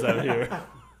hours out here.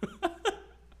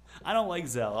 I don't like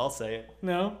Zelle. I'll say it.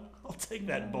 No? I'll take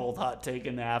that bold hot take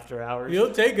in the after hours.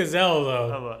 You'll take a Zelle,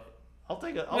 though. I'll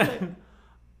take a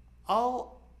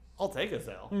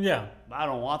Zelle. Yeah. But I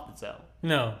don't want the Zelle.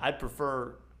 No. I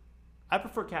prefer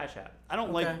Cash App. I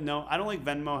don't Okay. I don't like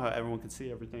Venmo how everyone can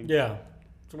see everything. Yeah.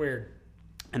 It's weird.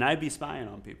 And I'd be spying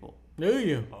on people. Do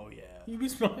you? Oh yeah. You be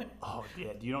spying. Oh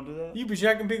yeah. You don't do that? You be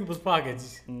checking people's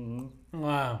pockets. Mm-hmm.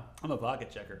 Wow. I'm a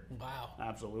pocket checker. Wow.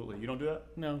 Absolutely. You don't do that?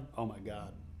 No. Oh my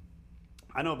God.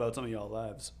 I know about some of y'all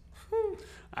lives.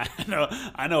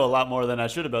 I know a lot more than I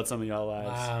should about some of y'all lives.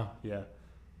 Wow. Yeah.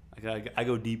 I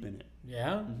go deep in it.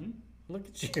 Yeah? Look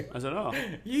at you. I said, oh.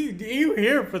 You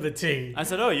here for the tea. I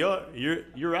said, oh,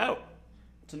 you're out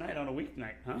tonight on a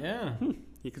weeknight, huh? Yeah.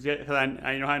 Because I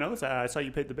know how I know this. I saw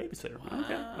you paid the babysitter.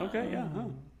 Okay, yeah.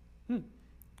 Huh.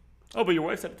 Oh, but your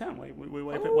wife's out of town. Why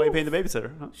are you paying the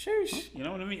babysitter? Huh? Sheesh. You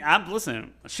know what I mean? I'm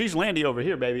listening. She's Landy over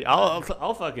here, baby. I'll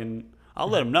let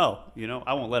him know.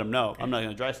 I won't let him know. I'm not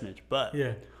gonna dry snitch. But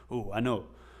Yeah. ooh, I know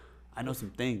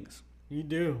some things. You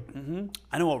do.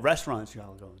 I know what restaurants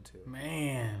y'all are going to.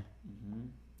 Man.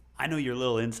 I know your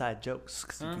little inside jokes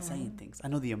because you be saying things. I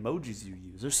know the emojis you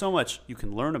use. There's so much you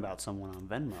can learn about someone on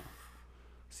Venmo.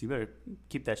 So you better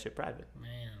keep that shit private.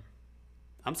 Man.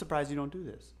 I'm surprised you don't do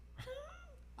this.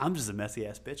 I'm just a messy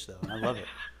ass bitch though, and I love it.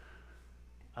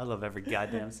 I love every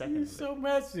goddamn second You're of it. so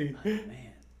messy.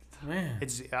 Man.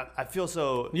 It's I feel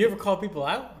so. You ever call people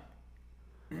out?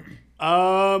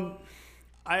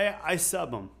 I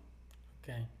sub them.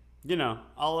 Okay. You know,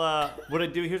 I'll what I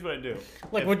do. Here's what I do.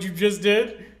 Like what you just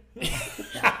did?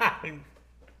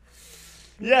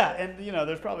 Yeah, and you know,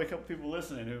 there's probably a couple people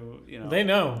listening who, you know, They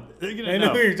know. they're gonna They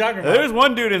know who you're talking about. There's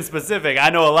one dude in specific.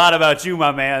 I know a lot about you,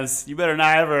 my mans. You better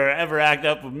not ever act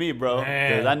up with me, bro.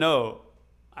 Man. Because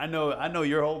I know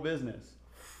your whole business.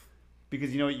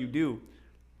 Because you know what you do.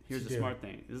 Here's the smart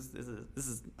thing. This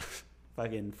is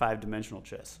fucking 5-dimensional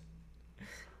chess.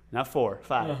 Not 4,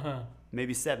 5.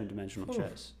 Maybe 7-dimensional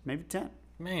chess. Maybe 10.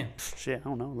 Man. Shit, I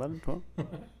don't know. 11, 12,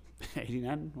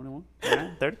 89, 21,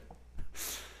 29, 30.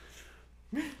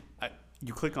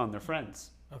 You click on their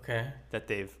friends Okay. that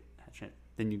they've,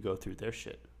 then you go through their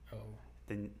shit. Oh.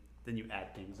 Then you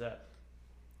add things up.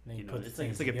 Then You know, put the it's like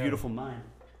things a together. beautiful mind.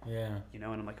 Yeah. You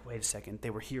know, and I'm like, wait a second, they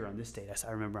were here on this date.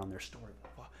 I remember on their story.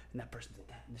 Wow, and that person did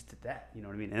that, and this did that. You know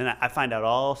what I mean? And then I find out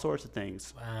all sorts of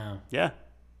things. Wow. Yeah,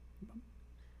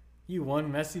 You one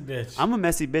messy bitch. I'm a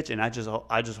messy bitch, and I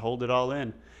just hold it all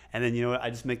in. And then you know what? I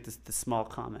just make this small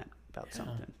comment about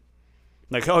something,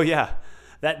 like, oh yeah,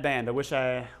 that band. I wish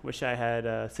I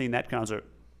had seen that concert.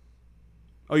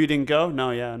 Oh, you didn't go? No,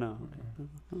 yeah, no.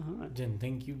 Okay. Didn't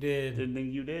think you did. Didn't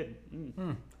think you did.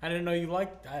 Mm. I didn't know you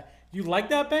liked. You like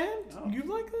that band? Oh. You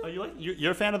like Oh, that?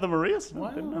 you're a fan of the Marias? Wow.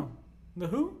 I didn't know. The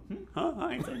Who? Huh?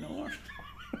 I ain't saying no more.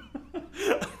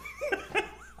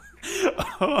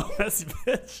 Oh, messy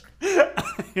bitch.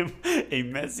 I am a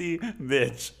messy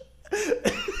bitch.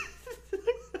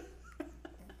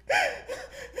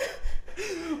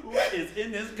 What is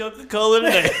in this Coca-Cola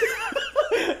today?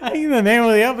 I think the name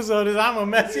of the episode is "I'm a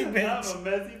Messy I'm Bitch." a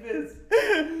messy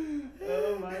bitch.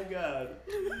 Oh my god.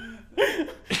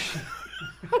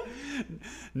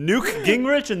 Nuke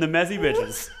Gingrich and the Messy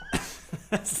Bitches.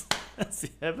 that's the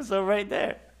episode right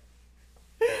there.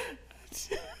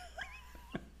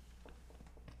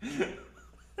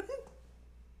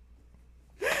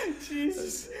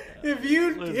 Jesus. If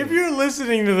you're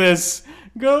listening to this,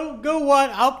 go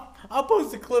watch. I'll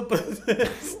post a clip of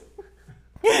this.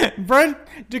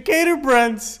 Decatur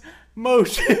Brent's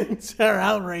motions are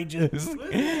outrageous.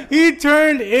 He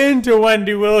turned into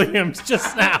Wendy Williams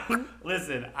just now.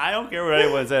 Listen, I don't care what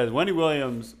anyone says. Wendy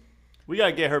Williams, we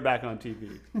gotta get her back on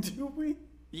TV. Do we?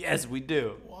 Yes, we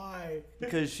do. Why?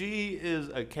 Because she is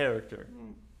a character.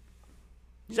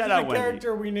 She's Shout out the Wendy.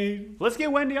 character we need. Let's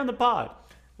get Wendy on the pod.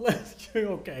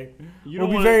 Okay. You We'll don't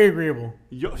be wanna- very agreeable.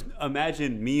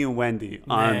 Imagine me and Wendy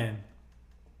Man.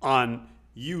 on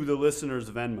you, the listeners'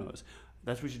 Venmos.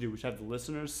 That's what we should do. We should have the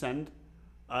listeners send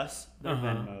us their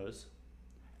Venmos,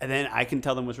 and then I can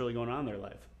tell them what's really going on in their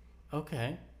life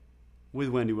Okay. with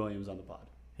Wendy Williams on the pod.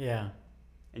 Yeah.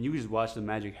 And you can just watch the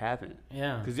magic happen.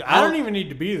 Yeah. 'Cause I don't even need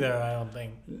to be there, I don't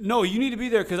think. No, you need to be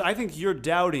there because I think you're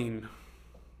doubting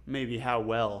maybe how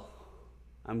well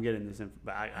I'm getting this info.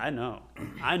 But I know.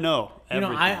 I know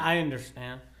everything. I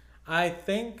understand. I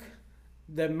think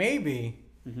that maybe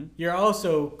you're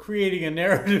also creating a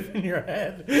narrative in your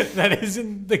head that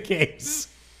isn't the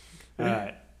case. All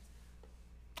right.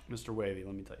 Mr. Wavy,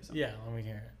 let me tell you something. Yeah, let me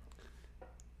hear it.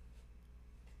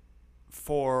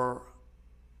 For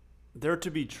there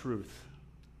to be truth,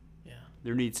 Yeah.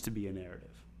 there needs to be a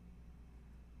narrative.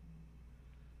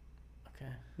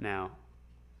 Okay. Now,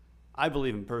 I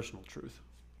believe in personal truth.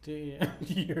 Do you,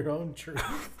 your own truth.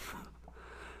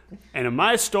 And in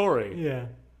my story, Yeah.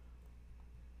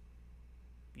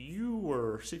 you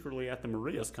were secretly at the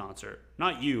Marias concert.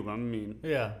 Not you, but I mean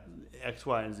Yeah. X,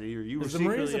 Y, and Z. Or you were Is the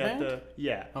Marias secretly a at band? the...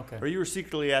 Yeah. Okay. Or you were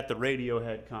secretly at the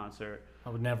Radiohead concert. I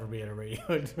would never be at a radio.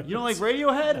 You don't like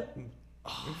Radiohead?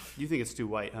 Oh, you think it's too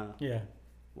white, huh? Yeah.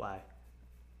 Why?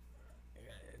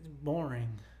 It's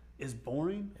boring. Is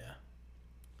boring? Yeah.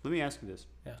 Let me ask you this.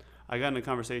 Yeah. I got in a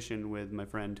conversation with my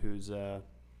friend who's...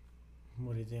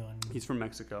 What are you doing? he's from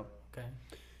Mexico. Okay.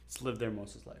 He's lived there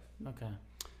most of his life. Okay.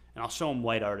 And I'll show him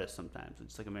white artists sometimes.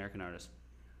 It's like American artists.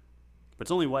 But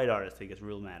it's only white artists that he gets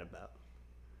real mad about.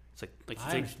 It's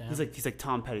he's like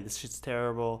Tom Petty. This shit's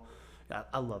terrible.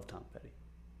 I love Tom Petty.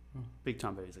 Big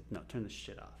Tom Petty. He's like, no, turn this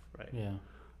shit off, right? Yeah.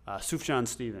 Sufjan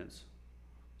Stevens.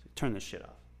 He's like, turn this shit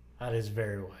off. That is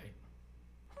very white.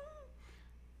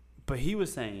 But he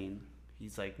was saying,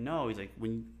 he's like, no. He's like,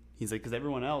 because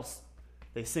everyone else,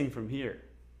 they sing from here.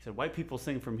 He said, white people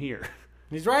sing from here.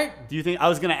 He's right. Do you think? I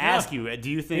was gonna ask you. Do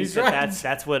you think He's that right.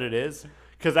 that's what it is?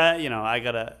 Because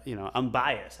I'm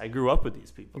biased. I grew up with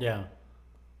these people. Yeah.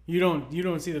 You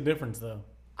don't see the difference though.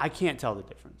 I can't tell the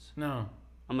difference. No.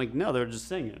 I'm like, no, they're just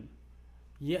singing.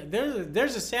 Yeah,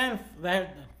 there's a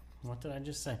what did I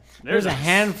just say? There's a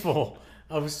handful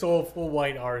of soulful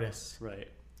white artists. Right.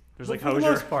 There's But like for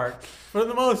Hozier. for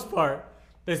the most part,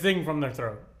 they sing from their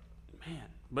throat. Man.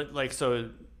 But like, so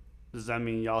does that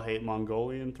mean y'all hate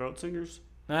Mongolian throat singers?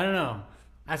 I don't know.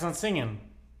 That's not singing.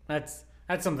 That's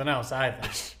something else, I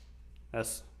think.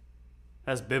 That's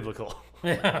biblical.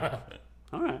 Yeah.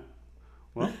 All right.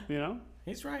 Well,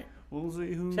 He's right. we'll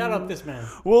see who. Shout out this man.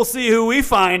 We'll see who we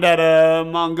find at a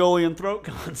Mongolian throat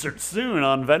concert soon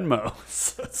on Venmo.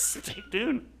 So stay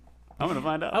tuned. I'm gonna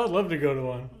find out. I would love to go to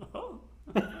one.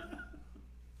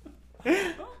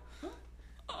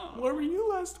 Where were you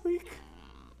last week?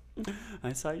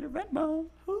 I saw your Venmo.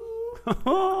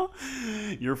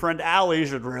 Your friend Allie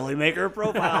should really make her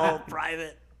profile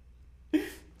private.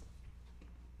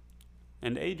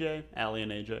 And AJ, Allie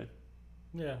and AJ.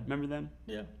 Yeah. Remember them?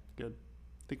 Yeah. Good.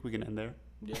 Think we can end there.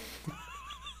 Yeah.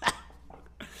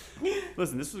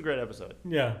 Listen, this was a great episode.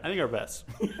 Yeah. I think our best.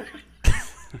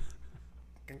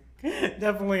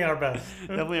 Definitely our best.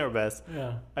 Definitely our best.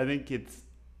 Yeah. I think it's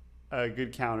a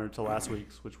good counter to last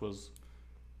week's, which was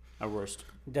our worst.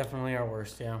 Definitely our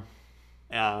worst, yeah.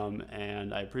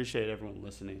 And I appreciate everyone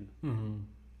listening. Mm-hmm.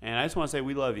 And I just want to say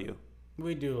we love you.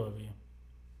 We do love you.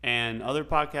 And other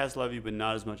podcasts love you, but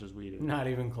not as much as we do. Not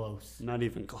even close. Not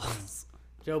even close.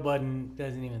 Joe Budden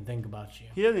doesn't even think about you.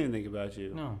 He doesn't even think about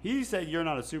you. No. He said you're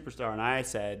not a superstar, and I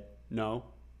said no.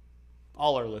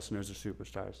 All our listeners are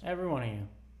superstars. Every one of you.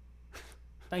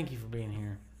 Thank you for being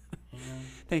here. You know?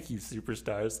 Thank you,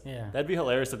 superstars. Yeah. That'd be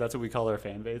hilarious if that's what we call our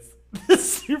fan base.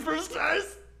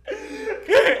 superstars?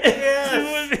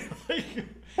 Yes.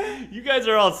 You guys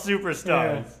are all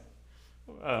superstars.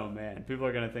 Yeah. Oh, man. People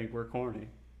are going to think we're corny.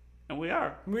 And we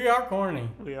are. We are corny.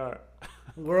 We are.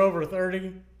 We're over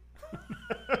 30.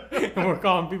 And we're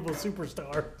calling people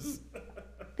superstars.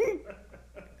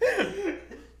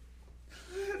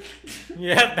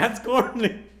 Yeah, that's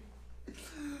corny.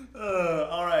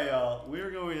 All right, y'all. We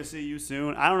are going to see you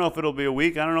soon. I don't know if it'll be a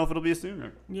week. I don't know if it'll be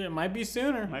sooner. Yeah, it might be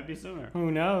sooner. Might be sooner.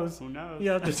 Who knows? Who knows?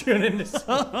 You have to tune in to see.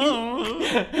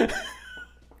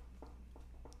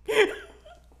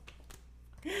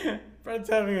 Fred's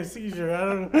having a seizure. I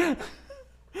don't know.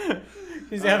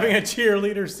 He's having a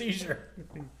cheerleader seizure.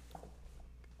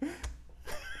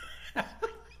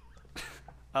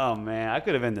 Oh, man. I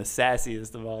could have been the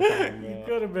sassiest of all time, bro. You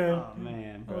could have been. Oh,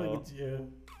 man, bro. Look at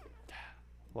you.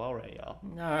 Well, all right, y'all.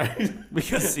 All right. We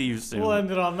can see you soon. We'll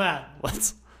end it on that.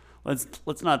 Let's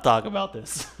not talk about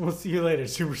this. We'll see you later,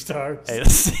 superstars. Hey,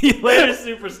 see you later,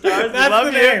 superstars. That's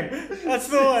Love the you. name. That's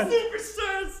the one.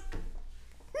 Superstars.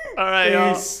 All right,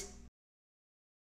 y'all. Peace.